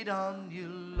wait on you,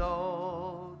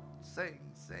 Lord. Sing,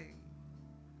 sing.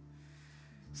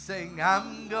 Sing,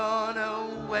 I'm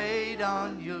gonna wait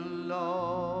on you,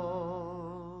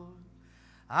 Lord.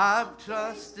 I've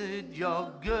trusted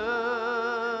your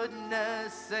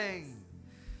goodness. Sing.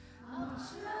 I'm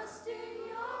trusting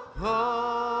your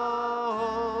Oh,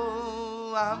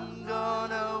 I'm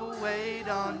gonna wait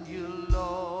on you,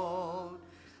 Lord.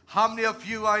 How many of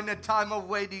you are in a time of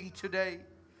waiting today?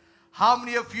 How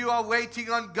many of you are waiting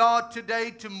on God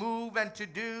today to move and to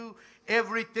do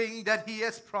everything that He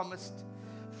has promised?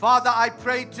 Father, I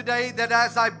pray today that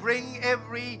as I bring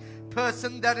every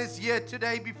person that is here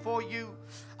today before you,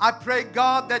 I pray,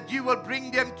 God, that you will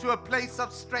bring them to a place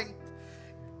of strength.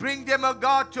 Bring them, oh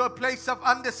God, to a place of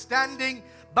understanding.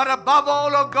 But above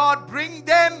all, oh God, bring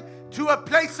them to a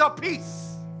place of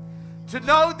peace. To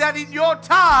know that in your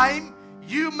time,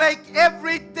 you make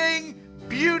everything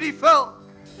beautiful.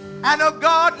 And oh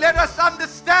God, let us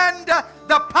understand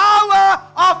the power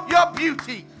of your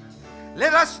beauty.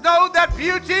 Let us know that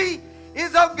beauty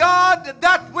is, oh God,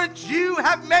 that which you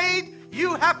have made,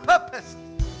 you have purposed.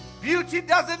 Beauty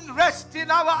doesn't rest in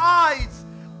our eyes,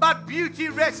 but beauty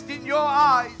rests in your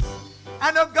eyes.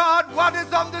 And oh God, what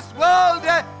is on this world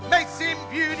may seem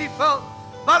beautiful,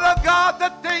 but oh God,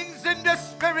 the things in the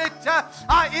spirit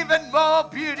are even more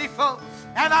beautiful.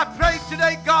 And I pray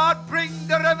today, God, bring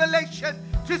the revelation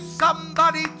to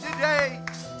somebody today,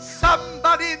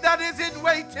 somebody that is in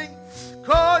waiting.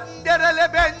 Come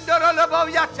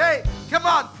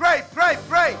on, pray, pray,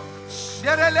 pray.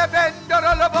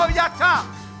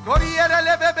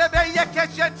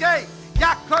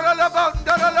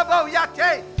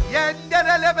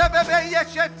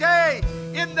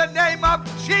 In the name of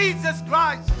Jesus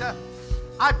Christ,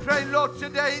 I pray, Lord,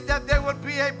 today that there will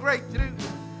be a breakthrough,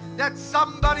 that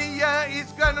somebody here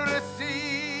is going to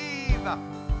receive.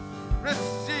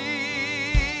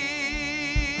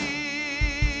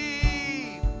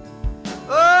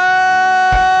 Oh,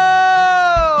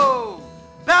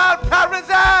 Baal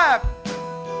Perazim,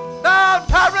 Baal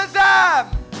Perazim,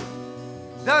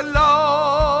 the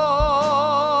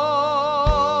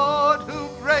Lord who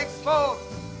breaks forth,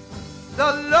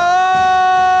 the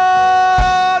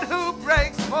Lord who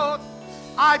breaks forth.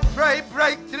 I pray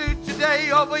breakthrough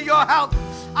today over your health.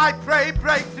 I pray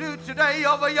breakthrough today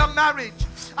over your marriage.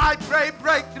 I pray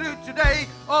breakthrough today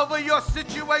over your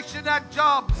situation at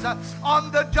jobs,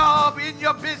 on the job, in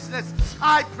your business.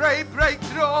 I pray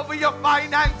breakthrough over your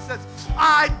finances.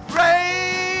 I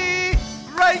pray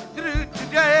breakthrough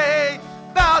today.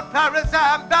 Baal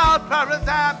Parazam, Baal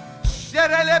Parazam,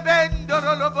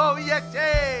 Sherelebendorolobo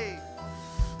Yete.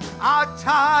 Our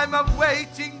time of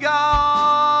waiting,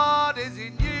 God, is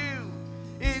in you,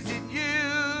 is in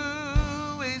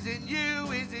you, is in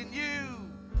you, is in you.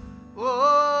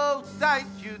 Oh, thank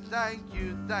you, thank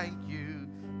you, thank you,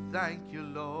 thank you,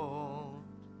 Lord.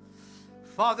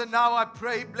 Father, now I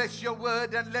pray, bless your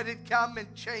word and let it come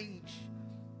and change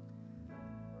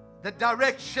the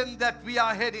direction that we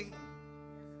are heading.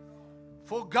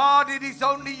 For God, it is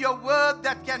only your word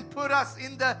that can put us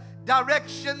in the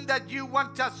direction that you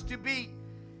want us to be.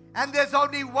 And there's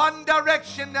only one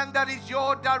direction, and that is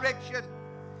your direction.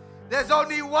 There's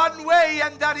only one way,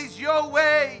 and that is your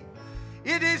way.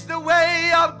 It is the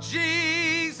way of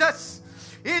Jesus.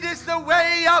 It is the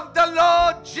way of the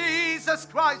Lord Jesus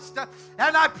Christ.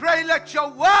 And I pray, let your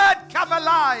word come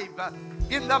alive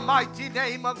in the mighty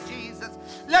name of Jesus.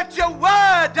 Let your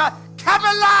word come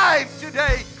alive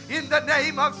today in the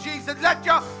name of Jesus. Let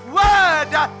your word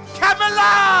come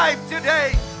alive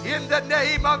today in the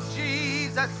name of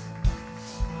Jesus.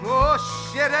 Oh,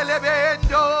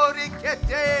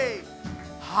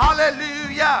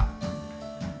 hallelujah.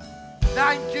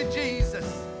 Thank you, Jesus.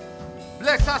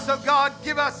 Bless us, oh God.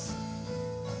 Give us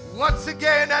once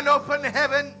again an open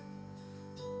heaven.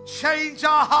 Change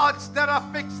our hearts that are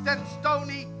fixed and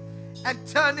stony and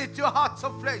turn it to hearts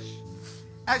of flesh.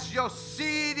 As your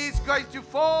seed is going to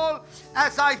fall,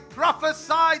 as I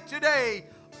prophesy today,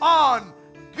 on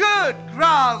good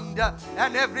ground.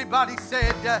 And everybody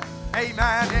said,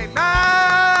 amen,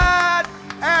 amen,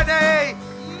 and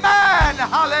amen.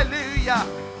 Hallelujah.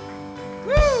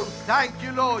 Woo! Thank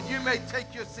you, Lord. You may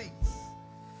take your seats.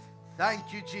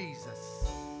 Thank you, Jesus.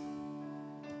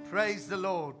 Praise the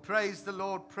Lord. Praise the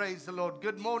Lord. Praise the Lord.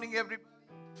 Good morning, everybody,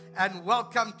 and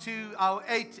welcome to our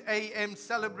 8 a.m.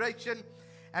 celebration.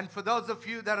 And for those of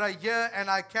you that are here, and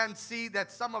I can see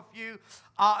that some of you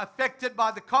are affected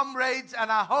by the comrades, and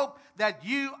I hope that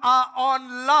you are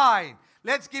online.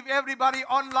 Let's give everybody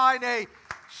online a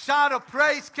shout of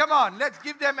praise. Come on, let's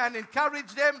give them and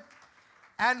encourage them.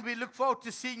 And we look forward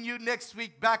to seeing you next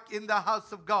week back in the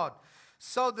house of God.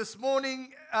 So this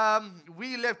morning,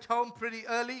 we left home pretty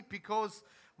early because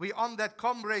we're on that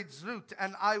comrades route,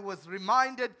 and I was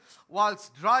reminded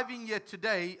whilst driving here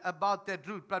today about that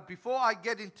route. But before I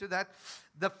get into that,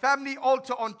 the family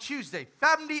altar on Tuesday,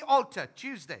 family altar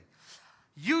Tuesday.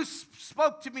 You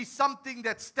spoke to me something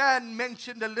that Stan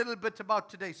mentioned a little bit about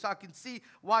today, so I can see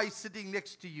why he's sitting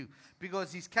next to you,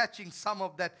 because he's catching some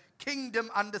of that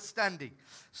kingdom understanding.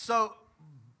 So,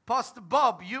 Pastor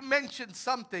Bob, you mentioned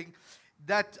something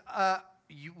that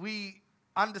we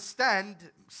understand.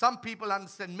 Some people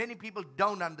understand, many people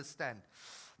don't understand.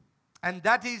 And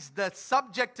that is the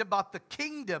subject about the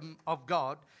kingdom of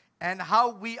God and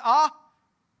how we are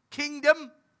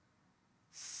kingdom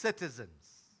citizens.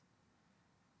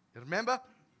 You remember?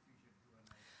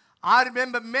 I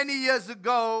remember many years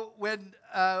ago when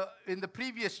in the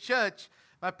previous church,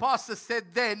 my pastor said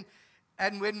then,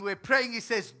 and when we're praying, he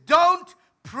says, don't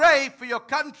pray for your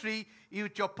country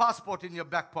with your passport in your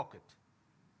back pocket.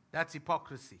 That's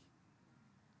hypocrisy.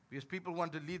 Because people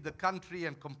want to leave the country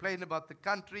and complain about the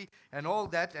country and all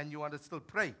that, and you want to still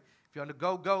pray. If you want to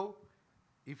go, go.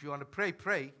 If you want to pray,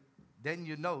 pray. Then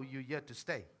you know you're here to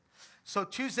stay. So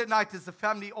Tuesday night is the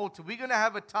family altar. We're going to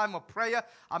have a time of prayer.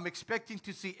 I'm expecting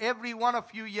to see every one of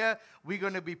you here. We're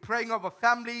going to be praying over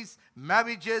families,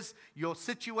 marriages, your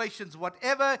situations,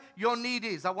 whatever your need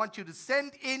is. I want you to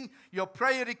send in your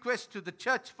prayer request to the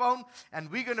church phone,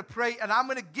 and we're going to pray, and I'm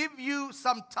going to give you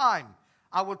some time.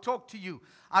 I will talk to you.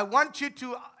 I want you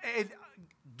to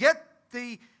get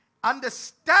the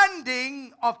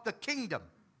understanding of the kingdom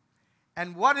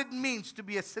and what it means to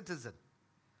be a citizen.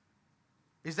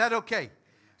 Is that okay?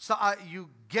 So you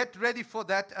get ready for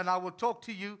that, and I will talk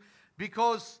to you,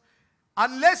 because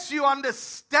unless you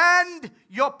understand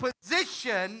your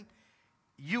position,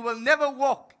 you will never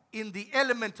walk in the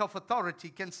element of authority.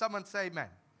 Can someone say amen?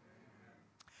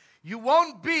 You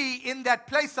won't be in that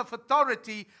place of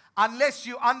authority unless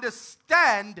you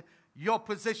understand your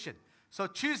position. So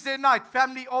Tuesday night,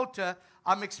 family altar,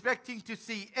 I'm expecting to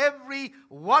see every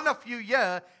one of you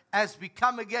here as we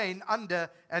come again under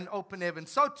an open heaven.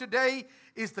 So today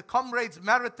is the Comrades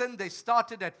Marathon. They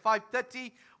started at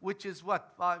 5:30, which is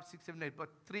what, 5, 6, 7, 8, but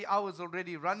 3 hours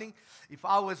already running. If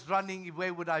I was running,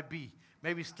 where would I be?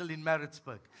 Maybe still in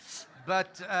Maritzburg.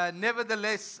 But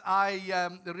nevertheless, I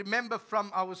remember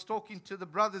I was talking to the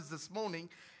brothers this morning,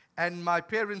 and my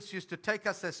parents used to take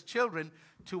us as children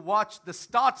to watch the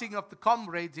starting of the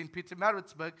Comrades in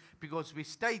Pietermaritzburg because we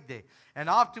stayed there. And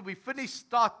after we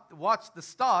watch the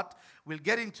start, we'll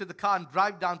get into the car and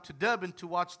drive down to Durban to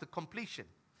watch the completion.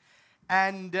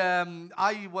 And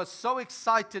I was so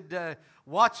excited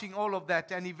watching all of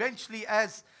that. And eventually,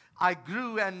 as I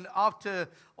grew and after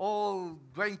all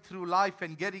going through life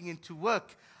and getting into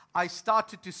work, I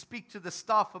started to speak to the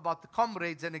staff about the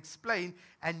Comrades and explain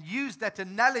and use that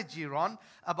analogy, Ron,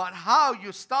 about how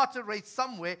you start a race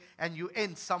somewhere and you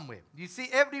end somewhere. You see,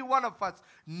 every one of us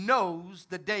knows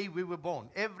the day we were born.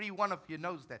 Every one of you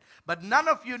knows that. But none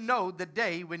of you know the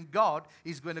day when God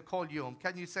is going to call you home.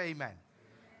 Can you say amen?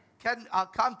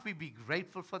 Can't we be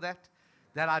grateful for that?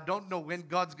 That I don't know when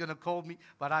God's going to call me,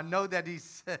 but I know that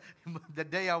He's the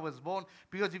day I was born.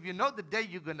 Because if you know the day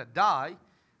you're going to die,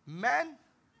 man,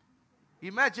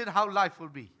 imagine how life will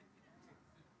be.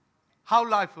 How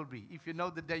life will be if you know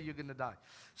the day you're going to die.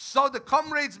 So the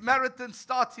Comrades Marathon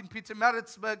starts in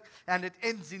Pietermaritzburg and it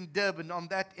ends in Durban on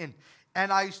that end.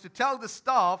 And I used to tell the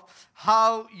staff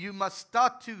how you must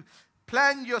start to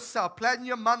plan yourself, plan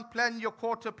your month, plan your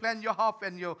quarter, plan your half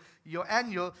and your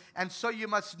annual. And so you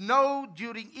must know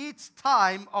during each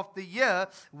time of the year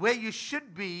where you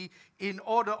should be in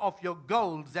order of your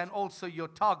goals and also your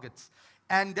targets.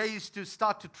 And they used to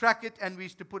start to track it, and we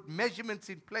used to put measurements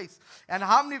in place. And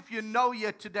how many of you know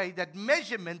here today that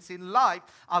measurements in life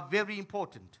are very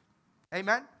important?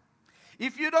 Amen?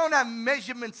 If you don't have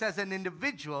measurements as an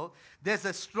individual, there's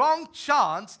a strong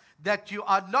chance that you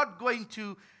are not going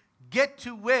to get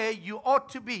to where you ought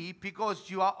to be because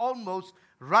you are almost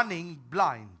running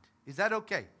blind. Is that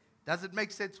okay? Does it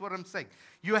make sense what I'm saying?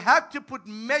 You have to put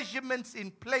measurements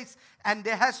in place, and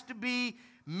there has to be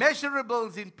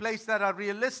measurables in place that are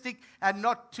realistic and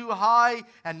not too high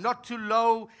and not too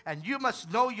low, and you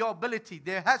must know your ability.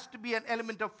 There has to be an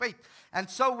element of faith. And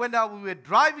so when we were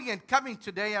driving and coming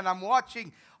today, and I'm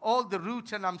watching all the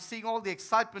route and I'm seeing all the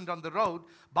excitement on the road,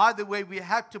 by the way, we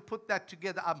had to put that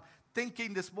together. I'm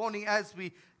thinking this morning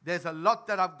there's a lot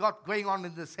that I've got going on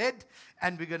in this head,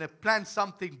 and we're going to plan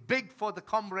something big for the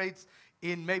Comrades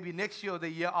in maybe next year or the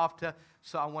year after.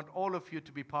 So I want all of you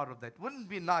to be part of that. Wouldn't it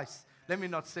be nice? Let me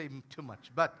not say too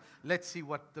much, but let's see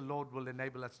what the Lord will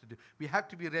enable us to do. We have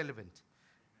to be relevant.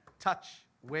 Touch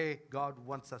where God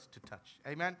wants us to touch.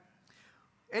 Amen?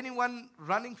 Anyone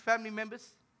running family members?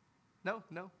 No?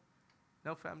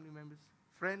 No family members?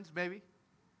 Friends, maybe?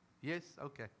 Yes?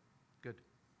 Okay. Good.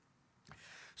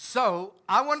 So,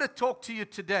 I want to talk to you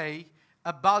today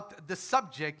about the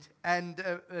subject, and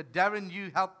Darren,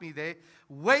 you helped me there.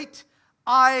 Wait,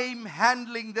 I'm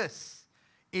handling this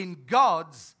in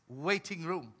God's waiting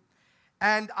room.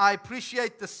 And I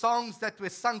appreciate the songs that were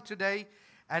sung today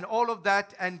and all of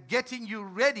that, and getting you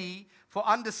ready for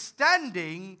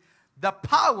understanding the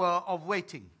power of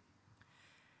waiting.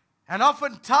 And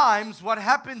oftentimes what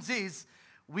happens is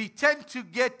we tend to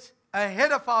get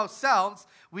ahead of ourselves.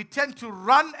 We tend to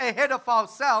run ahead of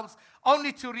ourselves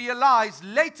only to realize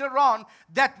later on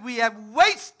that we have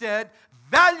wasted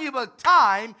valuable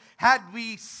time. Had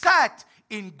we sat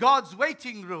in God's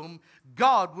waiting room,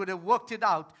 God would have worked it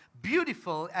out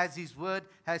beautiful as His word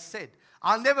has said.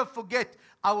 I'll never forget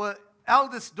our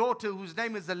eldest daughter, whose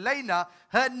name is Elena.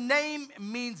 Her name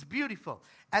means beautiful.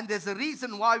 And there's a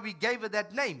reason why we gave her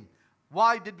that name.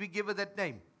 Why did we give her that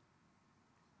name?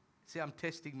 See, I'm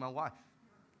testing my wife.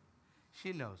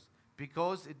 She knows.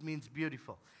 Because it means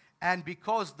beautiful. And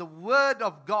because the word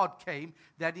of God came,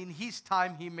 that in His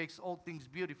time He makes all things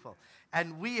beautiful.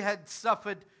 And we had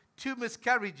suffered 2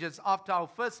 miscarriages after our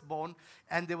firstborn,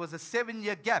 and there was a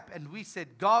 7-year gap. And we said,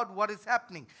 God, what is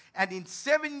happening? And in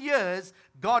 7 years,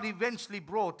 God eventually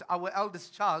brought our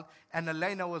eldest child, and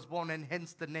Elena was born, and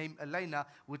hence the name Elena,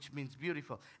 which means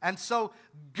beautiful. And so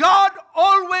God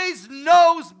always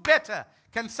knows better.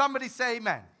 Can somebody say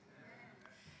amen? Amen.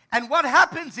 And what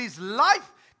happens is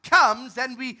life comes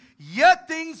and we hear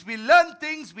things, we learn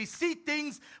things, we see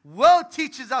things, world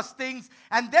teaches us things,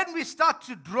 and then we start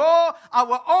to draw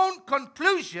our own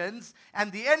conclusions,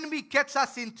 and the enemy gets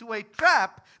us into a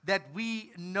trap that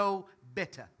we know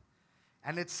better.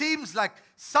 And it seems like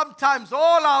sometimes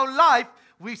all our life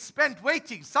we spent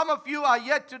waiting. Some of you are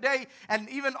here today and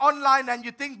even online, and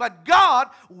you think, but God,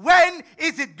 when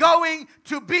is it going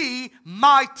to be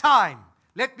my time?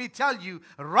 Let me tell you,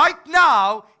 right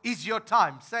now is your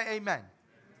time. Say amen. Amen.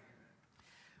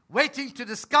 Waiting to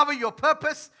discover your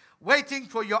purpose, waiting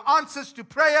for your answers to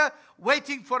prayer,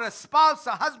 waiting for a spouse,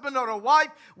 a husband or a wife,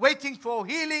 waiting for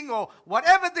healing or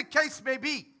whatever the case may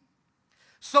be.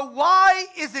 So why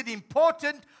is it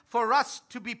important for us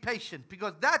to be patient?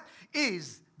 Because that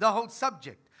is the whole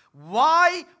subject.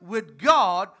 Why would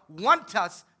God want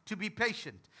us to be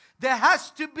patient? There has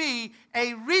to be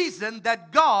a reason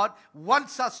that God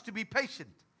wants us to be patient.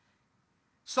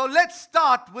 So let's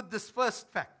start with this first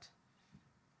fact.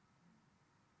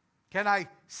 Can I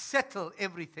settle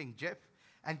everything, Jeff,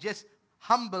 and just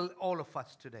humble all of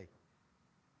us today?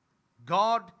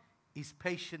 God is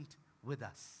patient with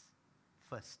us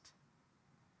first.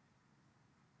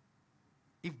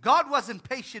 If God wasn't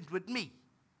patient with me,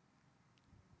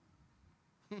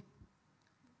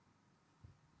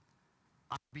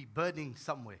 I'd be burning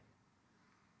somewhere.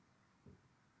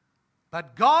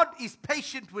 But God is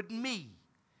patient with me,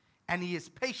 and He is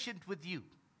patient with you.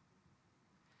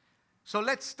 So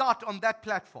let's start on that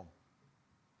platform.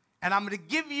 And I'm going to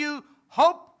give you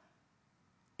hope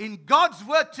in God's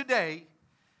word today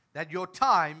that your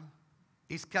time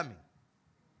is coming.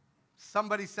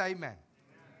 Somebody say amen.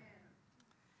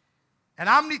 And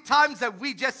how many times have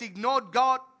we just ignored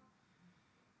God?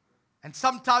 And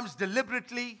sometimes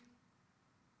deliberately.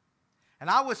 And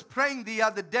I was praying the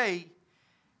other day,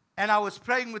 and I was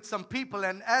praying with some people,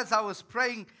 and as I was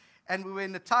praying, and we were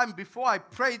in the time before I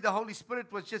prayed, the Holy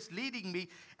Spirit was just leading me.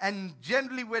 And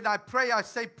generally when I pray, I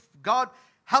say, God,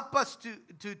 help us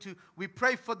we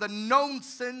pray for the known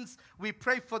sins, we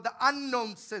pray for the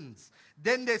unknown sins.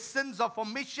 Then there's sins of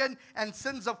omission and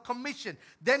sins of commission.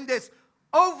 Then there's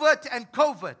overt and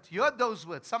covert. You heard those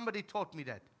words. Somebody taught me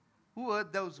that. Who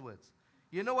heard those words?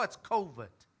 You know what's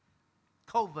covert?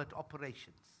 Covert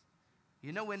operations.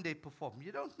 You know when they perform.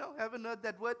 You don't know? Haven't heard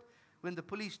that word? When the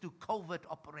police do covert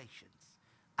operations,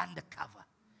 undercover,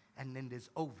 and then there's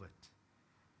overt.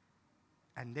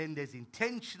 And then there's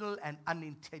intentional and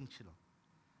unintentional.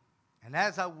 And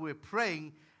as I were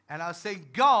praying, and I was saying,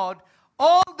 God,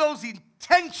 all those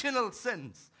intentional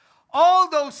sins, all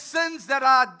those sins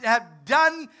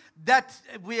that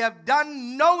we have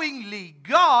done knowingly,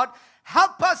 God,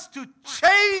 help us to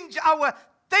change our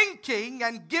thinking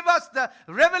and give us the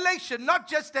revelation, not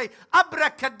just a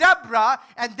abracadabra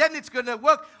and then it's going to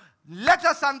work. Let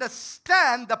us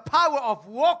understand the power of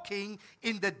walking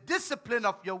in the discipline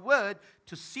of your word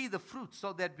to see the fruit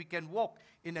so that we can walk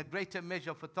in a greater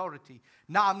measure of authority.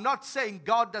 Now, I'm not saying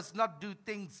God does not do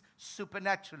things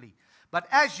supernaturally, but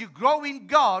as you grow in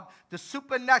God, the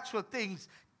supernatural things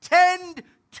tend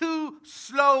to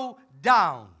slow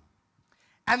down.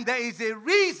 And there is a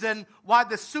reason why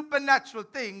the supernatural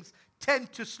things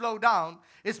tend to slow down.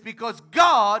 It's because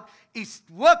God is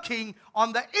working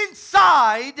on the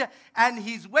inside and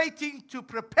He's waiting to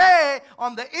prepare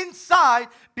on the inside,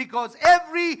 because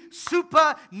every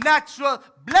supernatural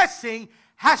blessing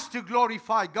has to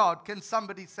glorify God. Can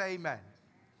somebody say amen?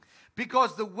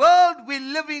 Because the world we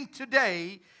live in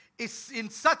today is in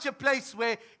such a place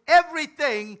where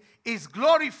everything is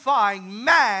glorifying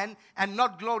man and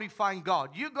not glorifying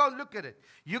God. You go look at it.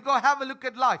 You go have a look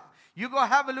at life. You go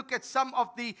have a look at some of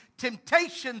the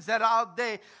temptations that are out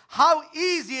there. How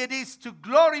easy it is to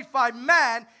glorify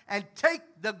man and take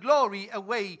the glory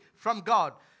away from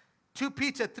God. 2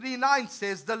 Peter 3:9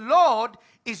 says, the Lord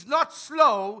is not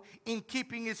slow in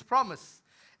keeping His promise,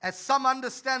 as some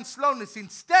understand slowness.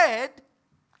 Instead,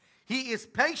 He is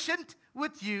patient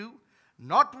with you,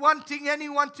 not wanting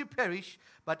anyone to perish,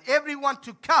 but everyone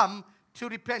to come to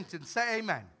repentance. Say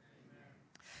amen.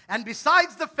 And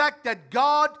besides the fact that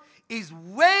God is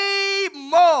way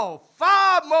more,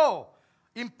 far more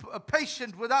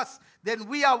patient with us than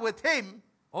we are with Him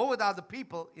or with other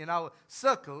people in our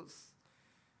circles,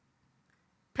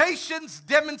 patience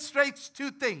demonstrates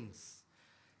two things.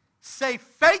 Say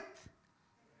faith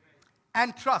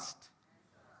and trust.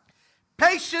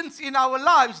 Patience in our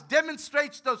lives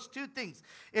demonstrates those two things.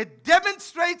 It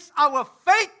demonstrates our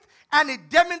faith and it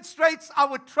demonstrates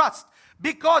our trust.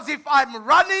 Because if I'm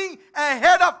running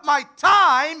ahead of my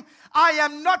time, I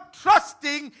am not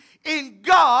trusting in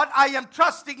God. I am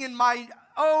trusting in my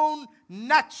own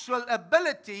natural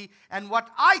ability and what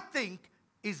I think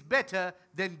is better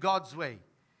than God's way.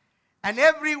 And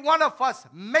every one of us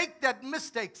make that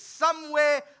mistake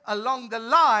somewhere along the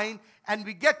line, and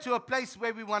we get to a place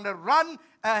where we want to run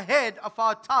ahead of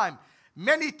our time.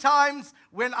 Many times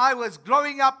when I was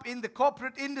growing up in the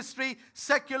corporate industry,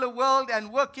 secular world,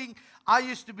 and working, I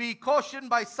used to be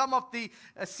cautioned by some of the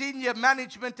senior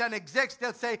management and execs.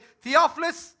 They'll say,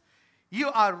 Theophilus, you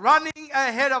are running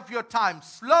ahead of your time.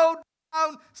 Slow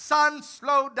down, son,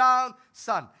 slow down,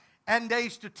 son. And they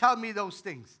used to tell me those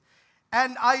things.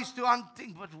 And I used to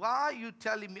think, but why are you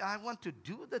telling me? I want to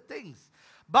do the things.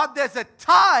 But there's a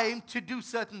time to do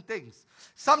certain things.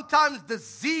 Sometimes the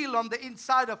zeal on the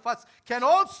inside of us can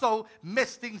also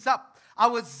mess things up.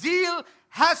 Our zeal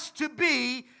has to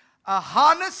be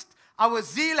harnessed. Our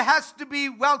zeal has to be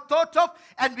well thought of,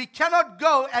 and we cannot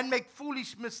go and make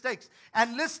foolish mistakes.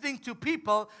 And listening to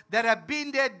people that have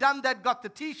been there, done that, got the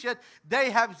t-shirt, they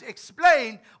have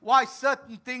explained why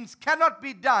certain things cannot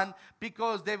be done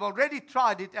because they've already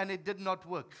tried it and it did not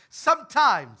work.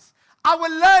 Sometimes our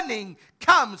learning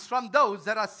comes from those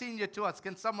that are senior to us.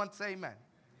 Can someone say amen?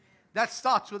 That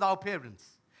starts with our parents.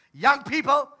 Young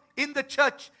people in the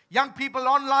church, young people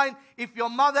online, if your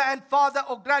mother and father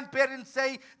or grandparents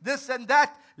say this and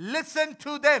that, listen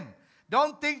to them.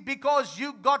 Don't think because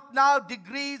you got now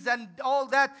degrees and all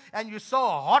that, and you're so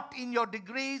hot in your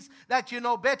degrees that you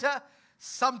know better.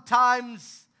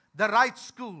 Sometimes the right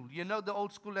school, you know the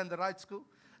old school and the right school?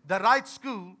 The right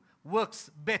school works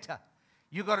better.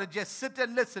 You got to just sit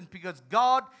and listen because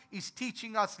God is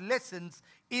teaching us lessons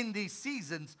in these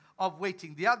seasons of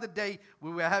waiting. The other day,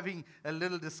 we were having a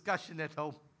little discussion at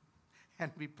home,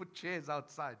 and we put chairs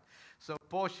outside. So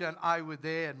Portia and I were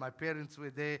there, and my parents were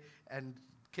there, and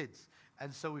kids.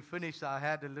 And so we finished. I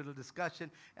had a little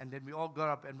discussion, and then we all got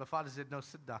up, and my father said, "No,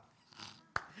 sit down."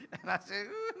 And I said,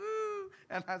 "Ooh,"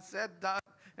 and I sat down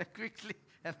quickly,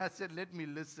 and I said, "Let me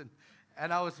listen."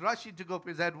 And I was rushing to go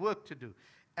because I had work to do.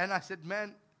 And I said,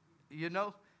 "Man, you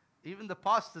know, even the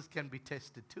pastors can be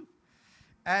tested too."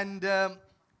 And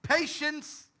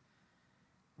patience,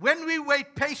 when we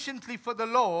wait patiently for the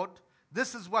Lord,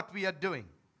 this is what we are doing.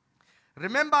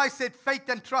 Remember I said faith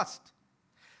and trust.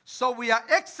 So we are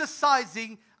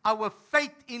exercising our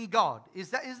faith in God.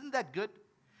 Isn't that good?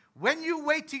 When you're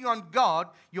waiting on God,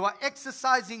 you are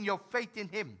exercising your faith in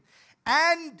Him.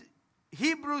 And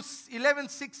Hebrews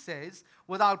 11:6 says,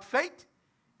 without faith,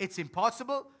 it's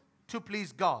impossible to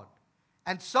please God.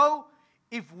 And so,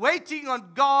 if waiting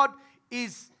on God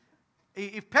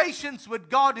if patience with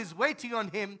God is waiting on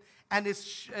Him and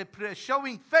is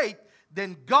showing faith,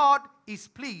 then God is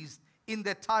pleased in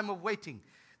that time of waiting.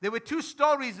 There were two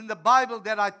stories in the Bible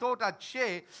that I thought I'd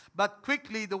share, but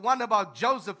quickly, the one about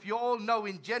Joseph, you all know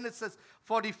in Genesis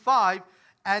 45,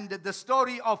 and the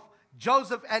story of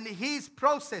Joseph and his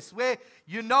process, where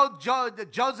you know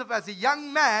Joseph as a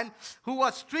young man who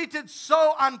was treated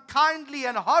so unkindly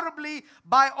and horribly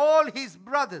by all his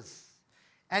brothers.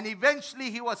 And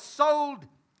eventually he was sold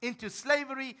into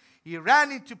slavery. He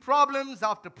ran into problems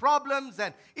after problems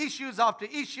and issues after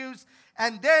issues.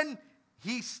 And then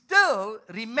he still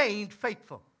remained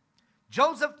faithful.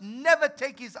 Joseph never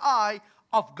took his eye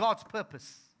off God's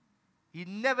purpose. He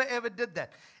never ever did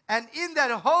that. And in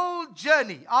that whole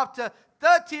journey, after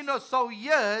 13 or so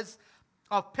years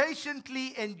of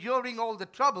patiently enduring all the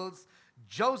troubles,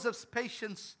 Joseph's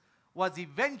patience was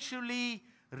eventually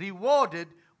rewarded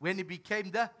when he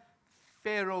became the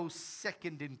Pharaoh's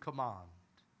second in command.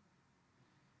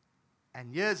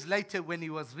 And years later, when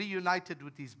he was reunited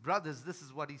with his brothers, this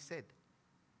is what he said.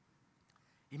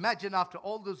 Imagine after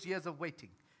all those years of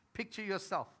waiting, picture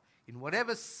yourself in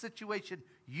whatever situation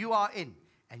you are in,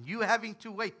 and you having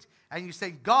to wait, and you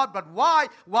say, "God, but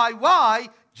why?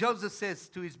 Joseph says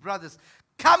to his brothers,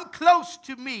 "Come close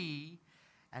to me."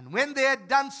 And when they had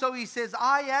done so, he says,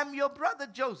 "I am your brother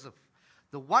Joseph,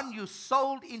 the one you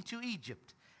sold into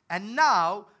Egypt. And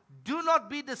now, do not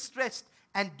be distressed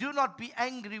and do not be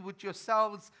angry with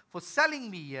yourselves for selling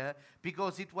me here,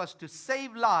 because it was to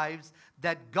save lives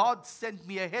that God sent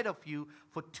me ahead of you.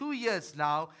 For 2 years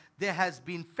now, there has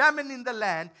been famine in the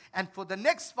land, and for the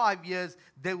next 5 years,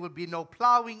 there will be no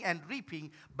plowing and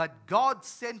reaping. But God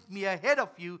sent me ahead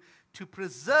of you to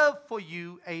preserve for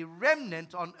you a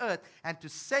remnant on earth and to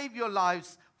save your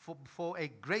lives for a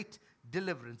great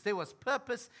deliverance." There was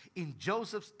purpose in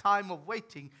Joseph's time of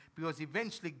waiting, because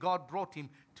eventually God brought him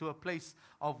to a place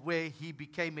of where he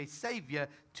became a savior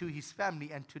to his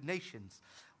family and to nations.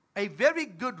 A very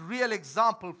good real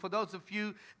example for those of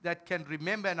you that can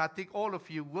remember, and I think all of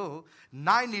you will,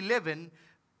 9/11,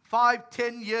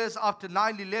 5-10 years after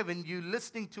 9/11, you're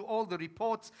listening to all the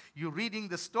reports, you're reading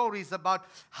the stories about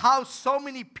how so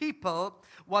many people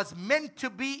was meant to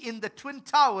be in the Twin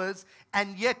Towers,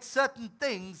 and yet certain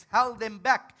things held them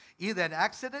back. Either an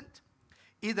accident,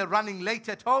 either running late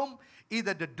at home,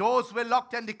 either the doors were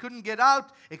locked and they couldn't get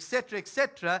out, etc.,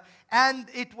 etc. And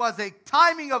it was a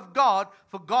timing of God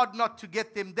for God not to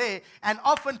get them there. And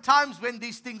oftentimes when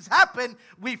these things happen,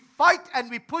 we fight and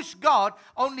we push God,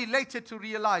 only later to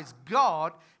realize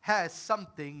God has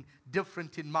something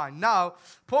different in mind. Now,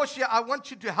 Portia, I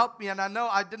want you to help me, and I know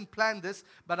I didn't plan this,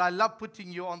 but I love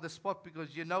putting you on the spot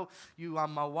because you know you are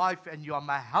my wife and you are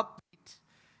my helpmeet.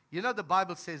 You know the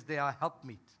Bible says they are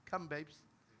helpmeet. Come, babes.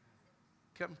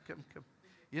 come.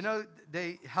 You know,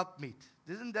 they help meet.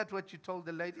 Isn't that what you told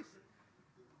the ladies?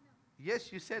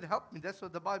 Yes, you said help me. That's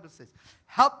what the Bible says.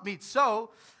 Help meet.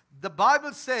 So, the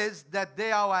Bible says that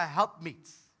they are our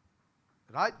helpmeets.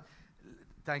 Right?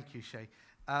 Thank you, Shay.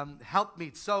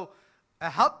 Helpmeet. So, a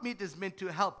helpmeet is meant to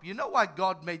help. You know why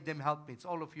God made them helpmeets?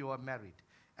 All of you are married.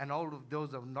 And all of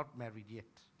those are not married yet.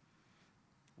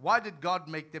 Why did God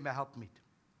make them a helpmeet?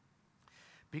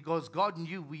 Because God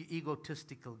knew we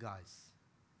egotistical guys.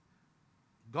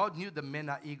 God knew the men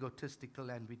are egotistical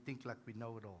and we think like we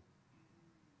know it all.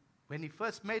 When He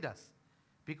first made us,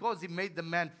 because He made the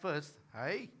man first,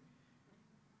 hey,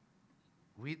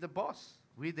 we the boss,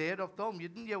 we the head of the home. You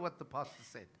didn't hear what the pastor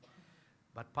said.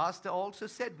 But pastor also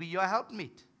said, we your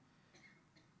helpmeet.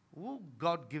 Who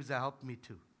God gives a helpmeet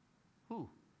to? Who?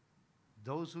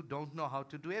 Those who don't know how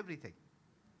to do everything.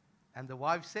 And the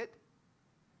wife said,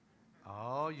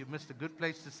 oh, you missed a good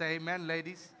place to say amen,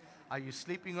 ladies. Are you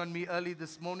sleeping on me early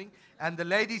this morning? And the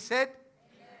lady said,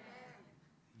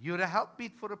 you're a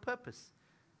helpmeet for a purpose.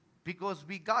 Because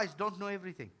we guys don't know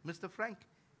everything. Mr. Frank,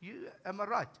 am I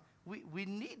right? We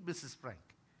need Mrs. Frank.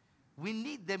 We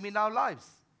need them in our lives.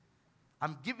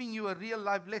 I'm giving you a real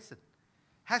life lesson.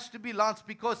 Has to be launched,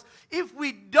 because if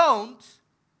we don't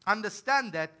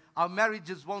understand that, our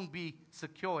marriages won't be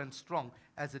secure and strong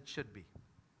as it should be.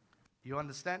 You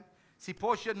understand? See,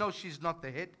 Portia knows she's not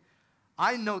the head.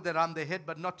 I know that I'm the head,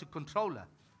 but not to control her.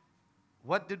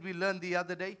 What did we learn the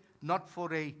other day? Not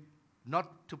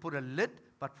to put a lid,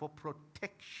 but for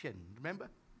protection. Remember?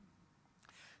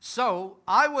 So,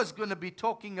 I was going to be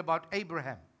talking about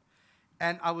Abraham.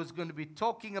 And I was going to be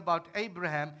talking about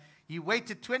Abraham. He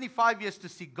waited 25 years to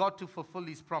see God to fulfill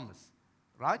His promise.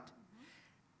 Right?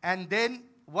 And then,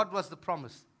 what was the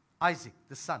promise? Isaac,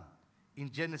 the son,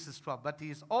 in Genesis 12. But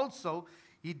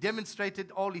he demonstrated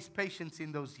all his patience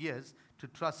in those years to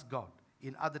trust God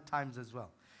in other times as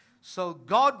well. So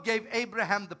God gave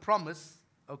Abraham the promise,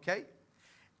 okay?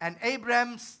 And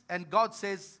God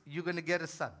says, you're going to get a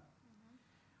son.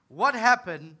 What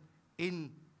happened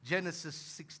in Genesis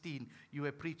 16? You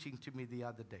were preaching to me the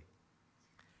other day.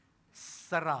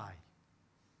 Sarai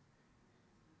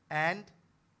and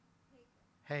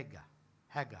Hagar.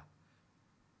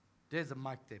 There's a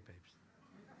mic there, babes.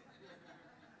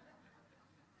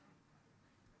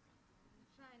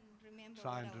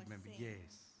 Try and remember.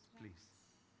 Yes, Right. please.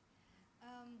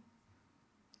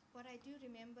 What I do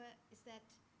remember is that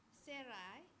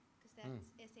Sarai, because that's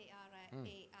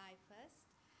S-A-R-A-I first,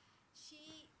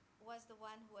 she was the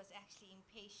one who was actually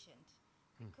impatient.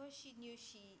 Because she knew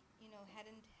she,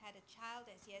 hadn't had a child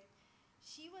as yet,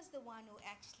 she was the one who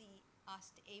actually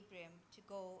asked Abram to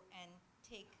go and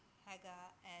take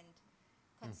Hagar and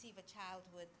conceive a child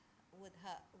with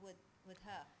her.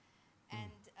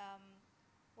 And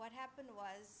what happened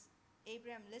was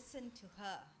Abram listened to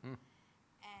her.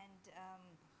 And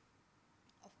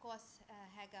of course,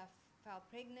 Hagar fell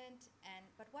pregnant.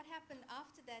 But what happened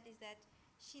after that is that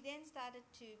she then started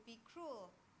to be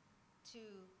cruel to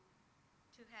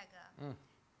Hagar.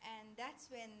 And that's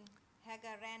when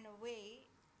Hagar ran away,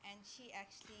 and she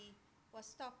actually was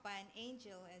stopped by an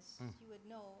angel, as you would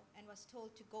know, and was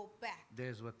told to go back.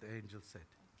 There's what the angel said.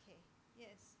 Okay,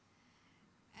 yes.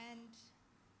 And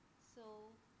so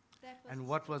that was And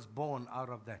what was born out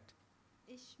of that?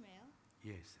 Ishmael.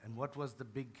 Yes. And what was the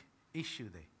big issue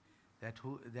there?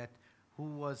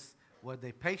 Were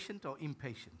they patient or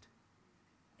impatient?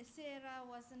 Sarah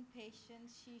wasn't patient.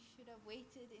 She should have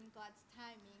waited in God's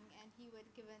timing, and He would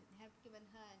have given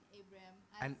her and Abraham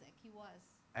Isaac. He was.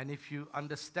 And if you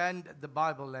understand the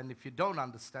Bible, and if you don't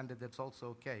understand it, that's also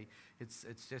okay. It's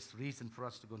just reason for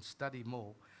us to go and study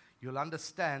more. You'll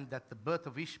understand that the birth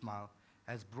of Ishmael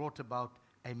has brought about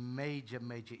a major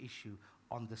issue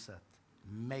on this earth.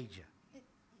 Major.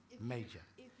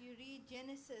 If you read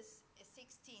Genesis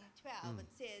 16:12,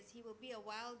 it says, "He will be a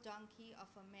wild donkey of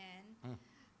a man.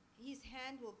 His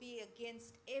hand will be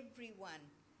against everyone,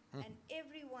 and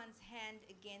everyone's hand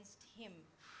against him.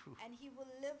 And he will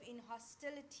live in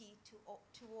hostility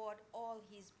toward all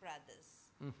his brothers."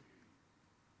 And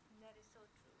that is so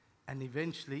true. And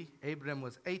eventually, Abraham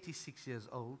was 86 years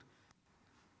old.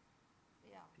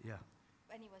 Yeah.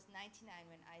 When he was 99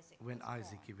 when was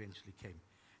Isaac born. eventually came.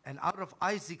 And out of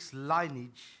Isaac's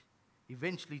lineage,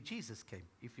 eventually Jesus came.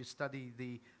 If you study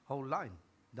the whole line,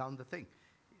 down the thing.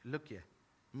 Look here.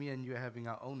 Me and you are having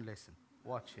our own lesson.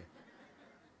 Watch here.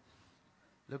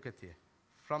 Look at here.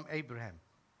 From Abraham.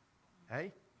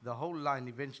 Hey? The whole line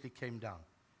eventually came down.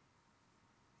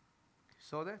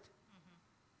 Saw that?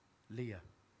 Leah.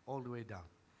 All the way down.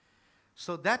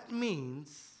 So that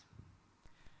means,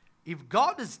 if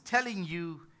God is telling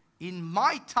you in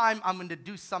my time, I'm going to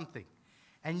do something.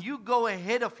 And you go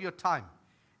ahead of your time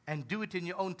and do it in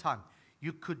your own time.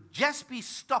 You could just be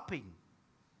stopping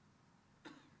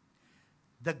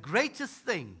the greatest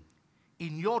thing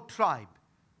in your tribe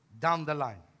down the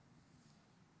line.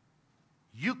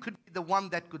 You could be the one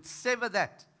that could sever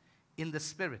that in the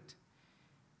spirit.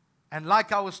 And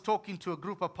like I was talking to a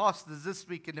group of pastors this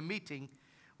week in a meeting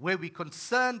where we're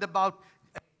concerned about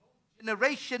a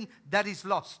generation that is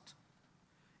lost.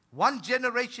 One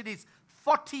generation is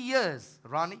 40 years,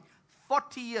 Ronnie,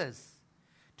 40 years.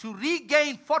 To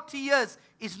regain 40 years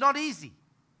is not easy.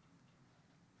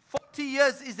 40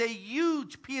 years is a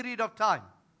huge period of time.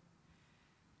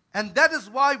 And that is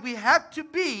why we have to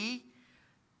be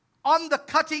on the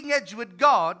cutting edge with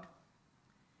God.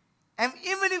 And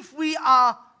even if we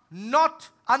are not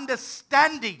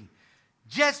understanding,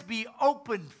 just be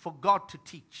open for God to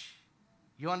teach.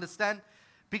 You understand?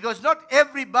 Because not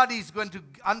everybody is going to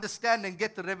understand and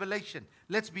get the revelation.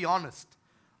 Let's be honest.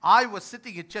 I was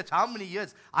sitting in church how many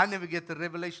years? I never get the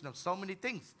revelation of so many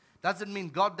things. Doesn't mean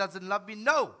God doesn't love me.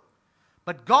 No.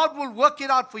 But God will work it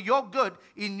out for your good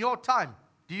in your time.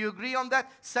 Do you agree on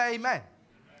that? Say amen.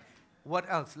 What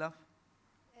else, love?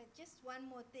 Just one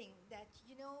more thing, that,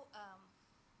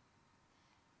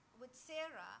 with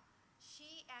Sarah,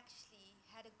 she actually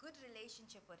had a good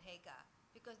relationship with Hagar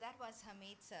because that was her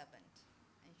maidservant.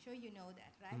 I'm sure you know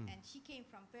that, right? And she came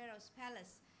from Pharaoh's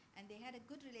palace, and they had a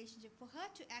good relationship. For her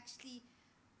to actually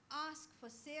ask for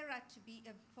Sarah to be,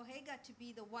 for Hagar to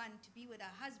be the one to be with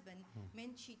her husband,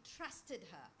 meant she trusted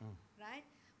her, right?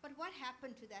 But what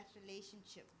happened to that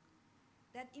relationship?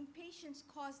 That impatience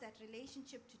caused that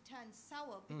relationship to turn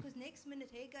sour because next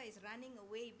minute Hagar is running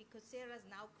away because Sarah is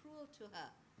now cruel to her.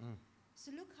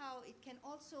 So look how it can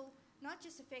also not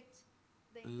just affect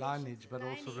the lineage, but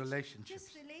also relationships.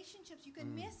 Just relationships. You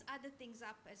can mess other things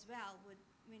up as well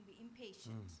when we're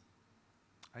impatient.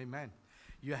 Amen.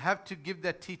 You have to give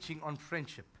that teaching on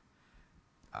friendship.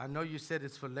 I know you said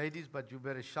it's for ladies, but you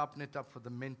better sharpen it up for the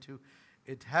men too.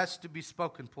 It has to be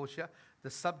spoken, Portia. The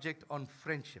subject on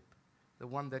friendship. The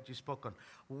one that you spoke on.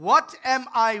 What am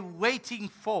I waiting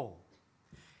for?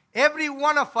 Every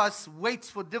one of us waits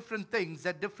for different things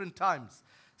at different times.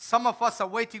 Some of us are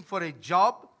waiting for a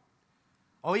job,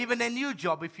 or even a new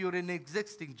job if you're in an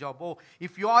existing job. Or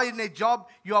if you are in a job,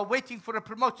 you are waiting for a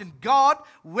promotion. God,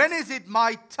 when is it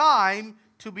my time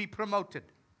to be promoted?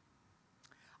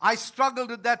 I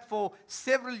struggled with that for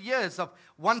several years of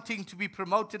wanting to be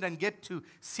promoted and get to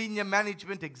senior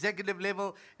management, executive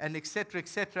level, and etc.,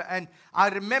 etc. And I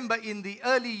remember in the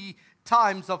early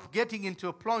times of getting into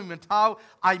employment how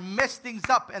I messed things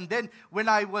up. And then when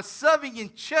I was serving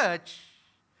in church,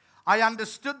 I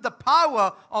understood the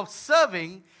power of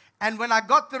serving. And when I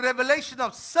got the revelation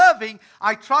of serving,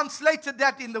 I translated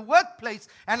that in the workplace.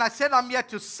 And I said, I'm here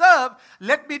to serve.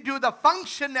 Let me do the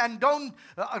function and don't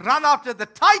run after the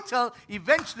title.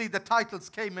 Eventually, the titles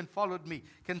came and followed me.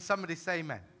 Can somebody say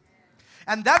amen?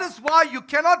 And that is why you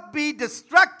cannot be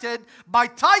distracted by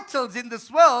titles in this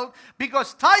world,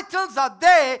 because titles are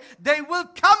there. They will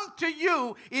come to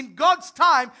you in God's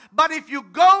time. But if you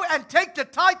go and take the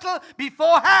title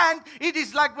beforehand, it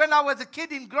is like when I was a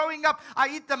kid in growing up,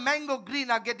 I eat the mango green,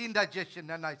 I get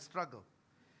indigestion and I struggle.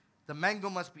 The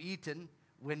mango must be eaten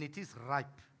when it is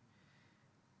ripe.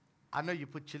 I know you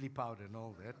put chili powder and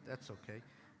all that. That's okay.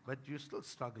 But you still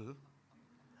struggle.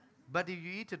 But if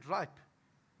you eat it ripe,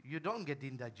 you don't get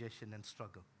indigestion and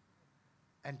struggle.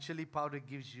 And chili powder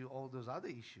gives you all those other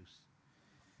issues.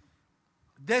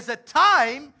 There's a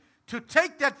time to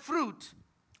take that fruit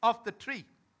off the tree.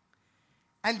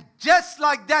 And just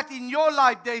like that in your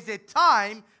life, there's a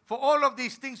time for all of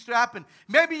these things to happen.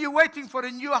 Maybe you're waiting for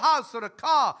a new house or a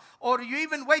car, or you're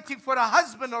even waiting for a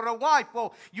husband or a wife,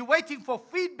 or you're waiting for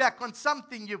feedback on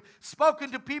something. You've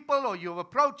spoken to people, or you've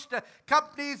approached the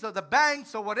companies or the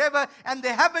banks or whatever, and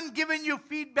they haven't given you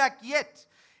feedback yet.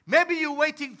 Maybe you're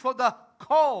waiting for the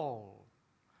call,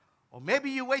 or maybe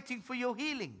you're waiting for your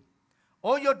healing,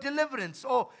 or your deliverance,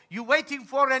 or you're waiting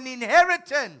for an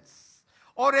inheritance,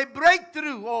 or a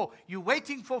breakthrough, or you're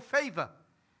waiting for favor.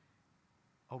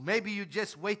 Or maybe you're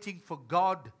just waiting for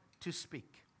God to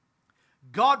speak.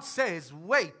 God says,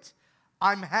 wait,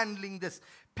 I'm handling this.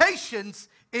 Patience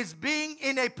is being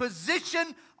in a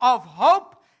position of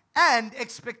hope and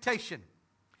expectation.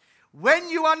 When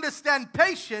you understand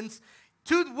patience,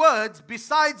 two words,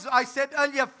 besides I said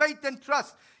earlier, faith and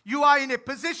trust, you are in a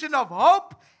position of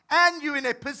hope and you're in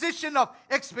a position of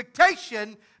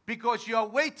expectation because you are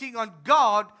waiting on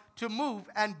God to move.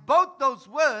 And both those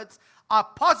words are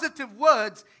positive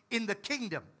words in the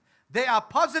kingdom. They are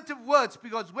positive words,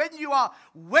 because when you are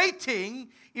waiting,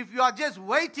 if you are just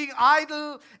waiting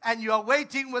idle and you are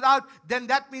waiting without, then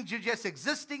that means you're just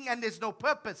existing and there's no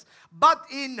purpose. But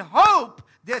in hope,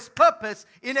 there's purpose.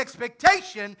 In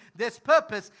expectation, there's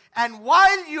purpose. And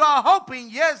while you are hoping,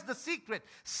 here's the secret: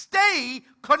 stay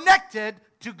connected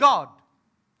to God.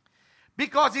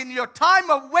 Because in your time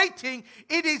of waiting,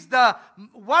 it is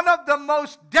one of the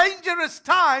most dangerous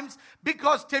times,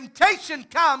 because temptation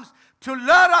comes to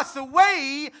lure us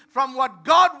away from what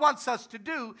God wants us to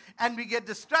do, and we get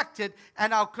distracted,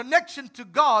 and our connection to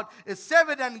God is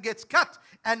severed and gets cut,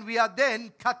 and we are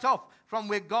then cut off from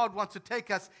where God wants to take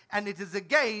us, and it is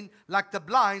again like the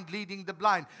blind leading the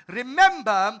blind.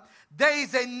 Remember, there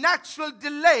is a natural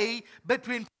delay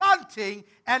between planting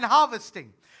and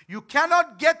harvesting. You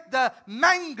cannot get the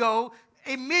mango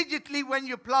immediately when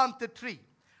you plant the tree.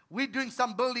 We're doing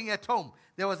some building at home.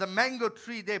 There was a mango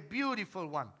tree there, beautiful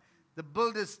one. The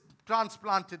builders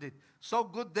transplanted it. So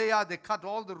good they are, they cut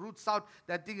all the roots out.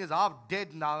 That thing is half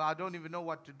dead now. I don't even know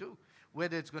what to do,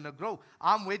 whether it's going to grow.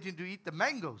 I'm waiting to eat the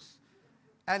mangoes,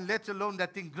 and let alone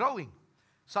that thing growing.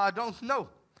 So I don't know.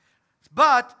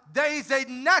 But there is a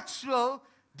natural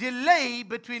delay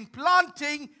between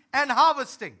planting and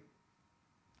harvesting.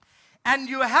 And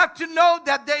you have to know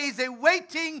that there is a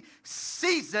waiting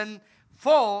season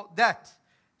for that.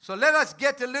 So let us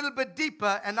get a little bit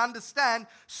deeper and understand.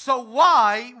 So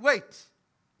why wait?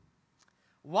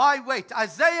 Why wait?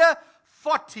 Isaiah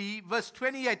 40 verse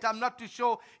 28. I'm not too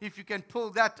sure if you can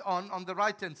pull that on the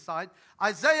right hand side.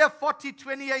 Isaiah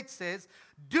 40:28 says,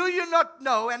 "Do you not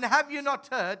know, and have you not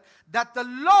heard, that the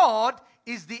Lord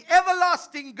is the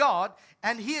everlasting God,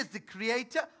 and He is the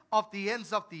creator of the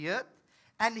ends of the earth?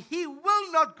 And He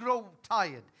will not grow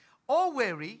tired or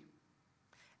weary,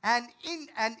 and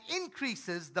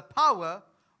increases the power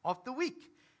of the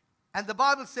weak." And the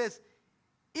Bible says,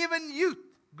 "Even youth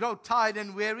grow tired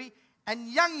and weary,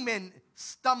 and young men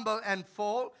stumble and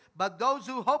fall. But those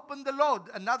who hope in the Lord,"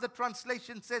 another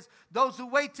translation says, "those who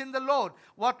wait in the Lord,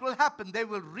 what will happen? They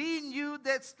will renew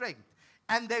their strength,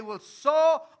 and they will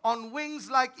soar on wings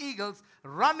like eagles,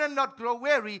 run and not grow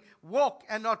weary, walk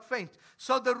and not faint."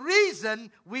 So the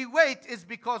reason we wait is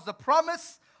because the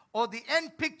promise or the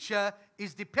end picture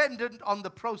is dependent on the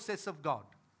process of God.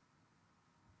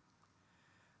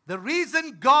 The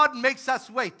reason God makes us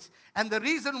wait, and the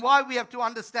reason why we have to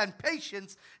understand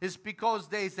patience, is because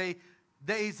there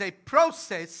is a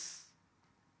process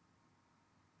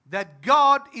that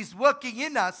God is working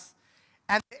in us,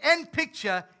 and the end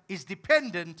picture is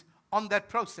dependent on that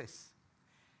process.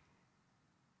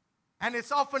 And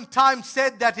it's oftentimes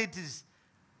said that it is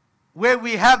where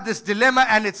we have this dilemma,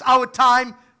 and it's our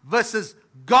time versus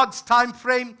God's time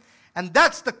frame. And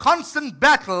that's the constant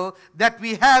battle that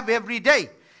we have every day.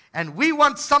 And we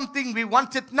want something, we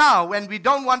want it now, and we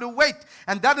don't want to wait.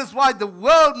 And that is why the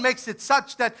world makes it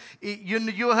such that,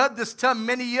 you heard this term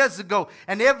many years ago,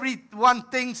 and everyone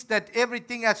thinks that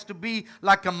everything has to be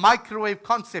like a microwave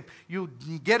concept. You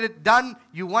get it done,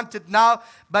 you want it now.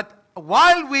 But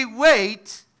while we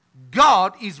wait,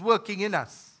 God is working in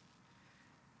us.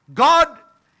 God,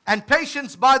 and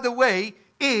patience, by the way,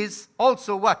 is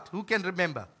also what? Who can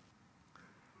remember?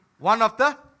 One of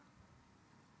the?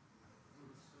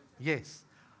 Yes.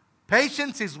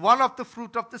 Patience is one of the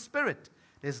fruit of the Spirit.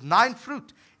 There's 9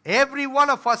 fruit. Every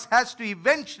one of us has to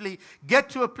eventually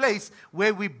get to a place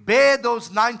where we bear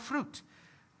those 9 fruit.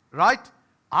 Right?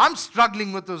 I'm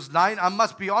struggling with those 9. I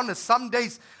must be honest. Some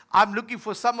days I'm looking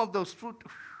for some of those fruit.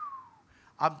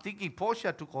 I'm thinking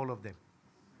Portia took all of them.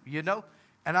 You know?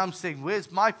 And I'm saying,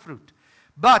 where's my fruit?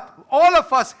 But all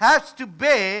of us have to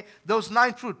bear those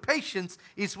 9 fruit. Patience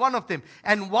is one of them.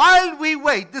 And while we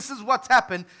wait, this is what's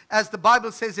happened, as the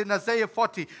Bible says in Isaiah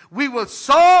 40. We will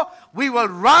soar, we will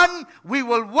run, we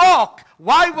will walk.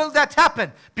 Why will that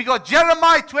happen? Because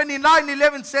Jeremiah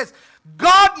 29:11 says,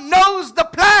 God knows the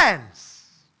plans.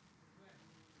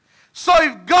 So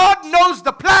if God knows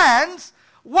the plans,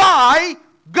 why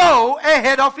go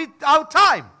ahead of our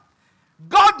time?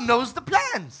 God knows the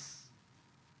plans.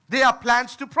 There are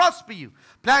plans to prosper you,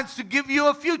 plans to give you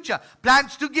a future,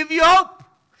 plans to give you hope.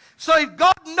 So if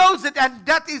God knows it, and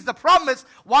that is the promise,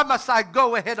 why must I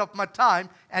go ahead of my time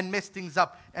and mess things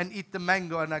up and eat the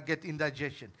mango and I get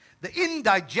indigestion? The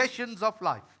indigestions of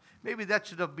life. Maybe that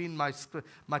should have been my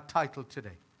title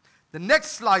today. The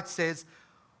next slide says,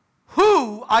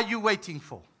 who are you waiting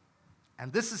for?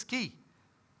 And this is key.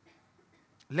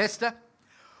 Lester,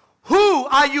 who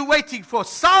are you waiting for?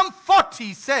 Psalm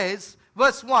 40 says,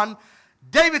 verse 1,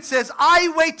 David says,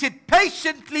 I waited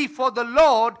patiently for the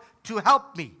Lord to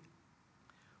help me.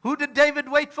 Who did David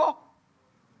wait for?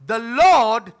 The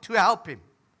Lord to help him.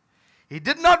 He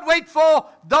did not wait for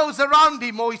those around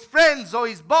him or his friends or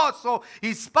his boss or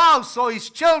his spouse or his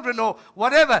children or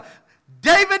whatever.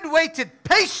 David waited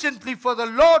patiently for the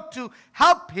Lord to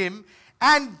help him,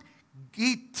 and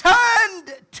he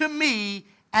turned to me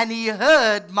and he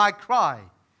heard my cry.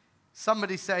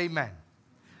 Somebody say amen.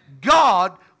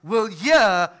 God will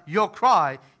hear your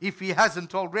cry if he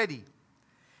hasn't already.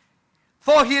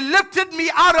 For he lifted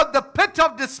me out of the pit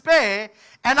of despair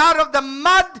and out of the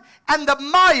mud and the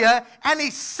mire, and he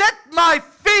set my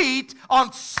feet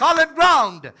on solid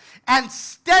ground and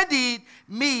steadied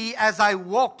me as I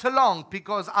walked along,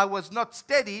 because I was not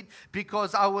steadied,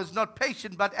 because I was not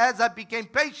patient. But as I became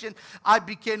patient, I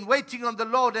began waiting on the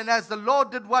Lord, and as the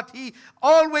Lord did what he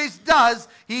always does,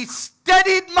 he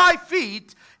steadied my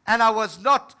feet, and I was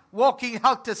not walking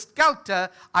helter-skelter.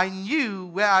 I knew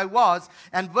where I was.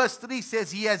 And verse 3 says,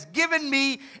 he has given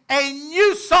me a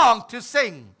new song to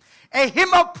sing, a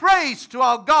hymn of praise to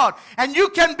our God. And you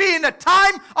can be in a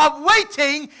time of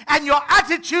waiting, and your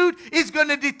attitude is going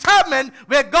to determine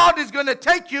where God is going to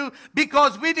take you,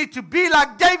 because we need to be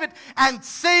like David and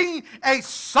sing a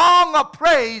song of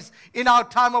praise in our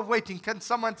time of waiting. Can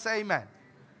someone say amen?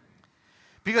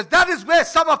 Because that is where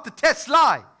some of the tests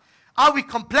lie. Are we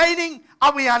complaining?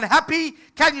 Are we unhappy?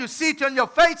 Can you see it on your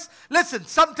face? Listen,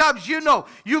 sometimes you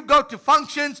go to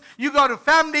functions, you go to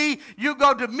family, you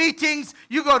go to meetings,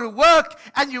 you go to work,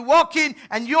 and you walk in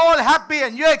and you're all happy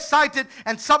and you're excited,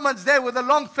 and someone's there with a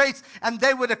long face and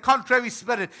they with a contrary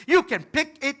spirit. You can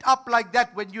pick it up like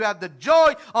that when you have the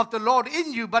joy of the Lord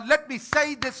in you. But let me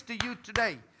say this to you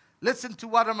today. Listen to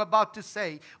what I'm about to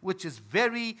say, which is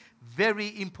very,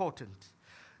 very important.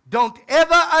 Don't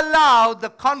ever allow the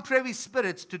contrary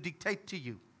spirits to dictate to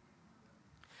you.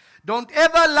 Don't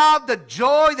ever allow the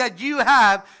joy that you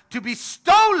have to be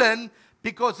stolen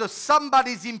because of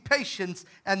somebody's impatience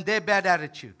and their bad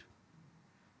attitude.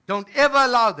 Don't ever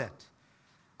allow that.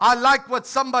 I like what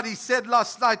somebody said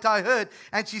last night, I heard,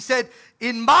 and she said,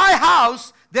 in my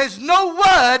house, there's no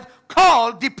word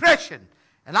called depression.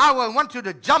 And I want you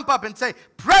to jump up and say,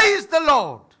 praise the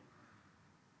Lord.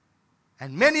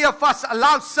 And many of us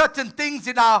allow certain things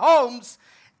in our homes,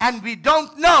 and we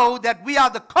don't know that we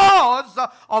are the cause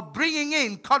of bringing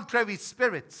in contrary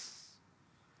spirits.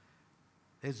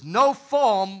 There's no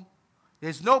form,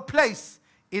 there's no place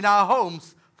in our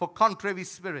homes for contrary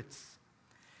spirits.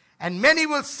 And many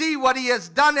will see what he has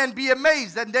done and be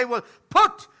amazed, and they will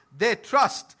put their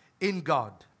trust in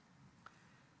God.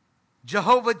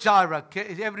 Jehovah Jireh.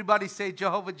 Everybody say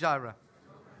Jehovah Jireh.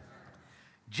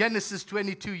 Genesis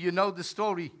 22, you know the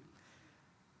story.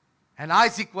 And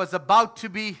Isaac was about to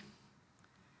be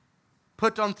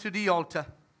put onto the altar.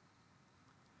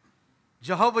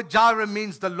 Jehovah Jireh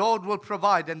means the Lord will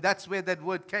provide, and that's where that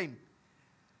word came.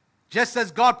 Just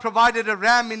as God provided a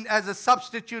ram as a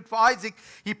substitute for Isaac,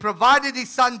 he provided his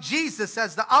son Jesus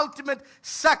as the ultimate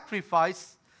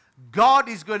sacrifice. God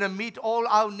is going to meet all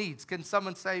our needs. Can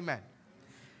someone say amen?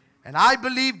 And I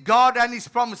believe God and his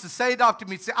promises. Say it after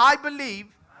me. Say, I believe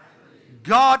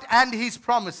God and his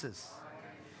promises.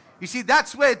 You see,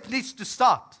 that's where it needs to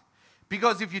start.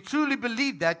 Because if you truly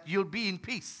believe that, you'll be in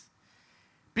peace.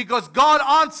 Because God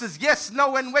answers yes,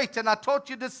 no, and wait. And I taught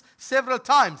you this several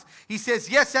times. He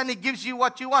says yes, and he gives you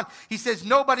what you want. He says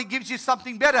nobody gives you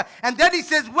something better. And then he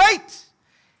says wait.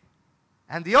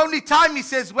 And the only time he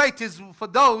says wait is for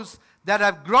those that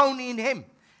have grown in him.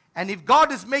 And if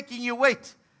God is making you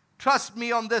wait, trust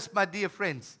me on this, my dear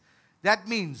friends. That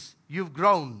means you've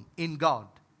grown in God.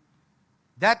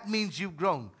 That means you've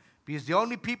grown. Because the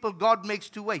only people God makes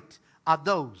to wait are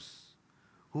those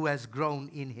who has grown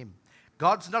in him.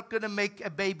 God's not going to make a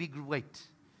baby wait.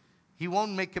 He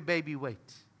won't make a baby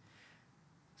wait.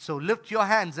 So lift your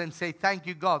hands and say, thank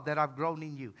you, God, that I've grown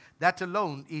in you. That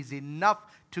alone is enough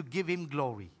to give him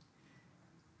glory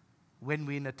when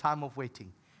we're in a time of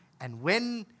waiting. And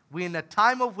when we're in a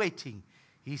time of waiting,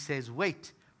 he says,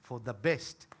 wait, for the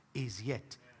best is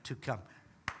yet to come.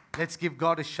 Let's give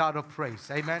God a shout of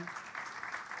praise. Amen.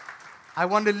 I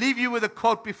want to leave you with a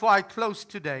quote before I close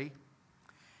today.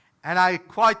 And I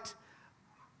quite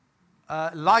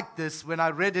liked this when I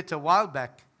read it a while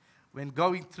back. When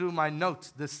going through my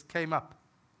notes, this came up.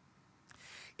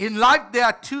 In life, there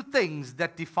are two things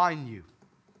that define you.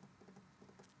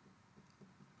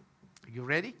 Are you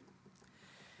ready?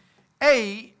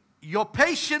 A, your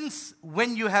patience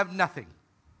when you have nothing.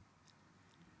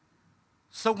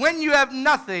 So when you have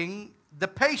nothing, the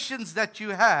patience that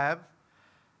you have,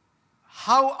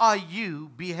 how are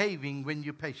you behaving when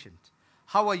you're patient?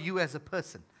 How are you as a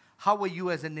person? How are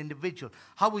you as an individual?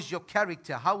 How is your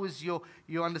character? How is your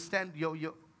understand,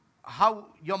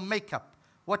 your makeup?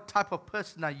 What type of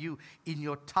person are you in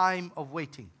your time of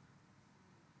waiting?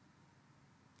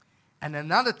 And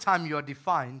another time you are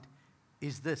defined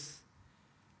is this.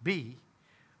 B,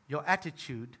 your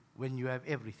attitude when you have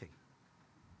everything.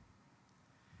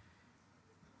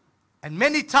 And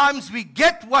many times we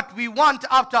get what we want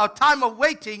after our time of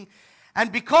waiting,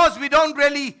 and because we don't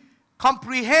really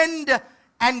comprehend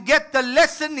and get the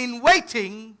lesson in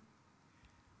waiting,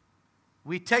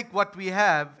 we take what we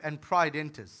have and pride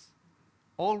enters.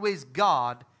 Always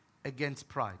guard against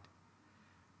pride.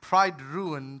 Pride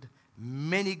ruined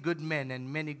many good men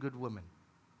and many good women.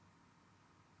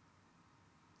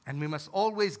 And we must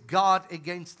always guard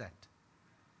against that.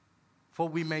 For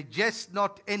we may just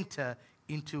not enter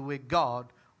into where God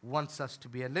wants us to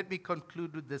be. And let me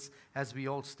conclude with this as we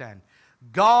all stand.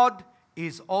 God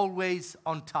is always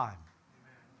on time.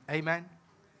 Amen.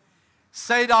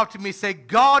 Say it out to me. Say,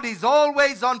 God is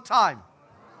always on time.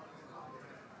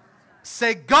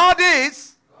 Say, God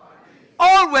is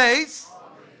always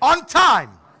on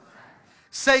time.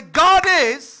 Say, God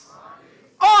is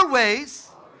always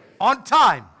on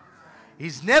time.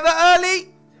 He's never early.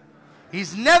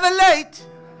 He's never late.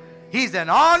 He's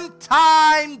an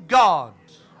on-time God.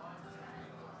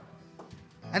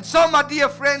 And so, my dear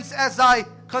friends, as I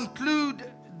conclude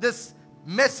this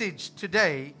message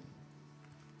today,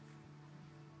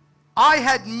 I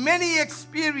had many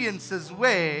experiences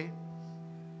where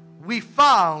we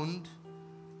found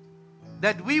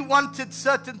that we wanted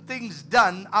certain things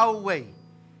done our way.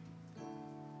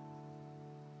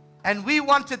 And we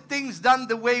wanted things done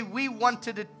the way we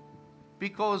wanted it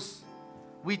because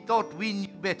we thought we knew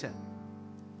better.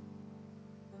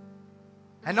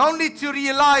 And only to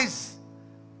realize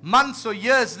months or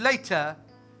years later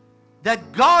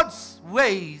that God's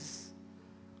ways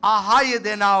are higher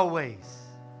than our ways.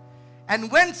 And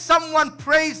when someone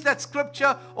prays that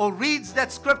scripture or reads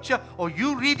that scripture or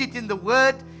you read it in the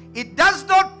Word, it does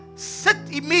not sit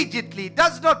immediately. It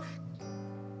does not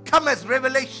come as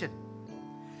revelation.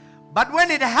 But when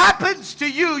it happens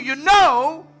to you, you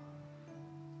know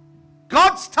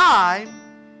God's time,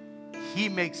 He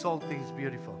makes all things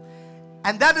beautiful.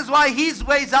 And that is why His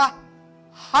ways are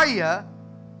higher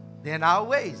than our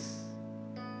ways.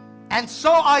 And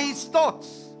so are His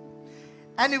thoughts.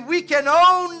 And if we can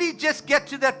only just get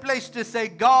to that place to say,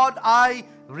 God, I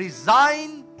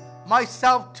resign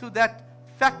myself to that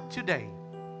fact today,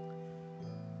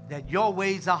 that your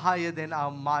ways are higher than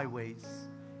my ways,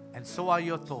 and so are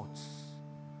your thoughts.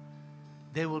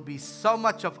 There will be so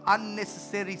much of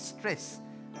unnecessary stress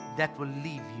that will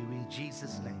leave you in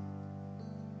Jesus' name.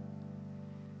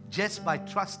 Just by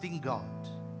trusting God.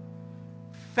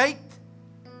 Faith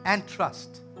and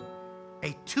trust.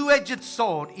 A two-edged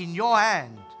sword in your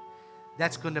hand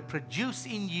that's going to produce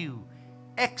in you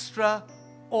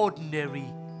extraordinary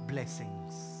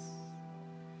blessings.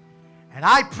 And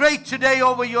I pray today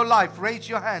over your life. Raise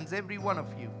your hands, every one of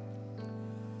you.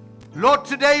 Lord,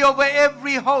 today over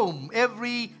every home,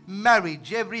 every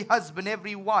marriage, every husband,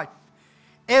 every wife,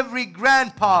 every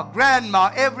grandpa, grandma,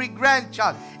 every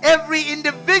grandchild, every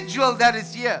individual that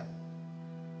is here,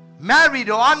 married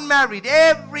or unmarried,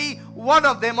 every one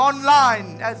of them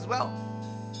online as well.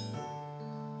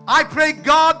 I pray,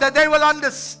 God, that they will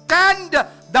understand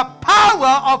the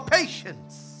power of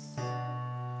patience.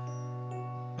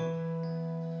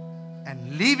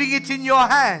 And leaving it in your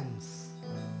hands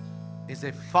is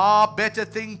a far better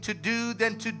thing to do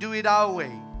than to do it our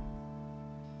way.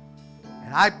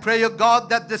 And I pray, oh God,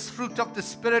 that this fruit of the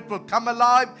Spirit will come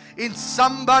alive in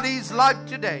somebody's life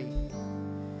today.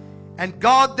 And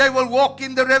God, they will walk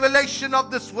in the revelation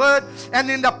of this word and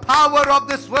in the power of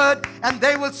this word, and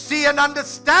they will see and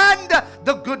understand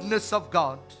the goodness of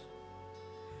God.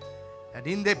 And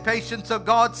in their patience, oh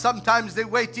God, sometimes they're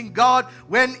waiting, God,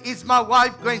 when is my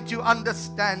wife going to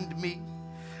understand me?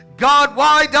 God,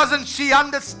 why doesn't she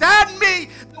understand me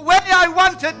the way I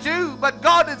want her to? But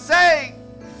God is saying,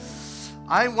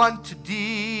 I want to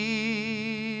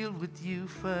deal with you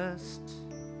first.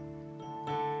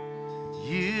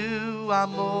 You are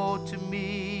more to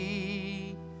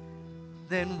me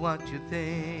than what you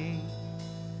think.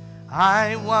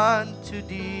 I want to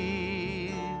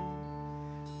deal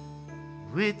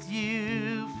with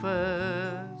you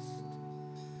first.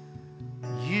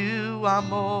 You are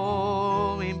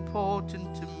more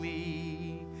important to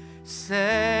me,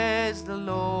 says the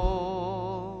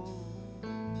Lord.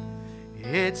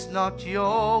 It's not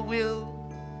your will,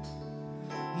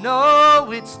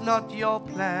 no, it's not your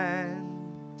plan.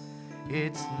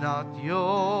 It's not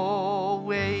your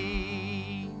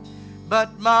way,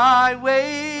 but my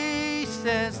way,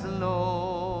 says the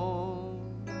Lord.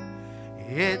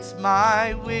 It's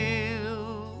my will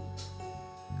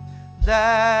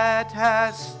that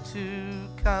has to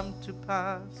come to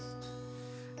pass.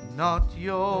 Not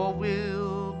your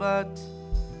will, but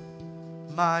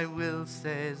my will,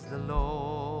 says the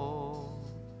Lord.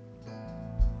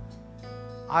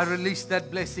 I release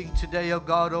that blessing today, O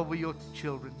God, over your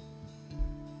children.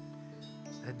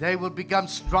 That they will become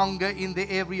stronger in the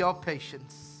area of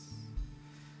patience.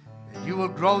 That you will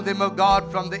grow them, O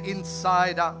God, from the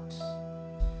inside out.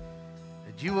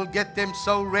 That you will get them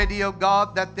so ready, O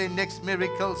God, that their next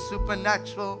miracle,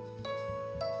 supernatural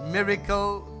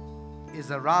miracle,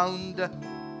 is around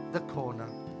the corner.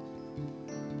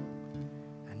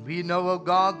 And we know, O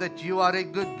God, that you are a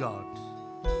good God.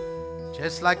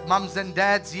 Just like moms and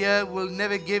dads here will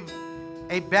never give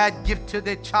a bad gift to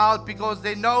their child because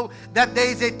they know that there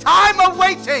is a time of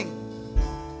waiting.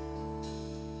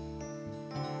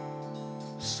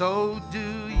 So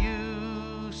do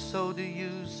you, so do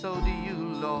you, so do you,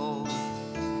 Lord.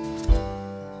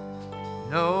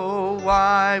 Know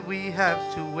why we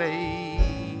have to wait.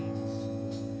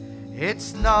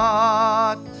 It's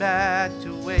not bad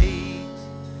to wait.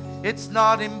 It's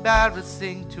not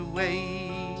embarrassing to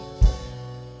wait.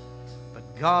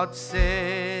 But God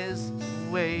says,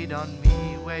 wait on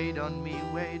me, wait on me,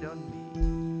 wait on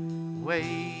me,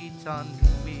 wait on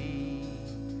me,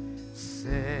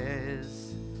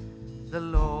 says the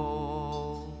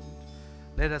Lord.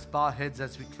 Let us bow our heads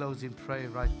as we close in prayer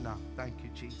right now. Thank you,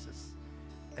 Jesus.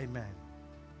 Amen.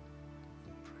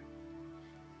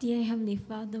 Dear Heavenly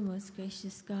Father, most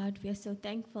gracious God, we are so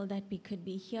thankful that we could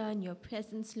be here in your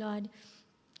presence, Lord.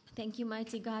 Thank you,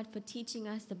 mighty God, for teaching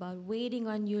us about waiting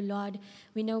on you, Lord.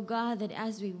 We know, God, that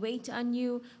as we wait on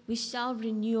you, we shall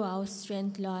renew our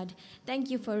strength, Lord. Thank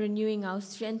you for renewing our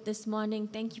strength this morning.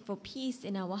 Thank you for peace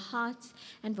in our hearts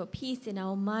and for peace in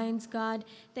our minds, God.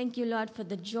 Thank you, Lord, for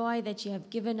the joy that you have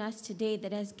given us today,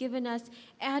 that has given us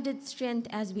added strength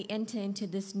as we enter into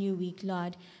this new week,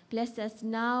 Lord. Bless us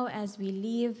now as we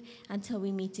leave until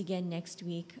we meet again next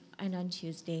week and on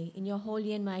Tuesday. In your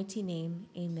holy and mighty name,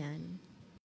 amen.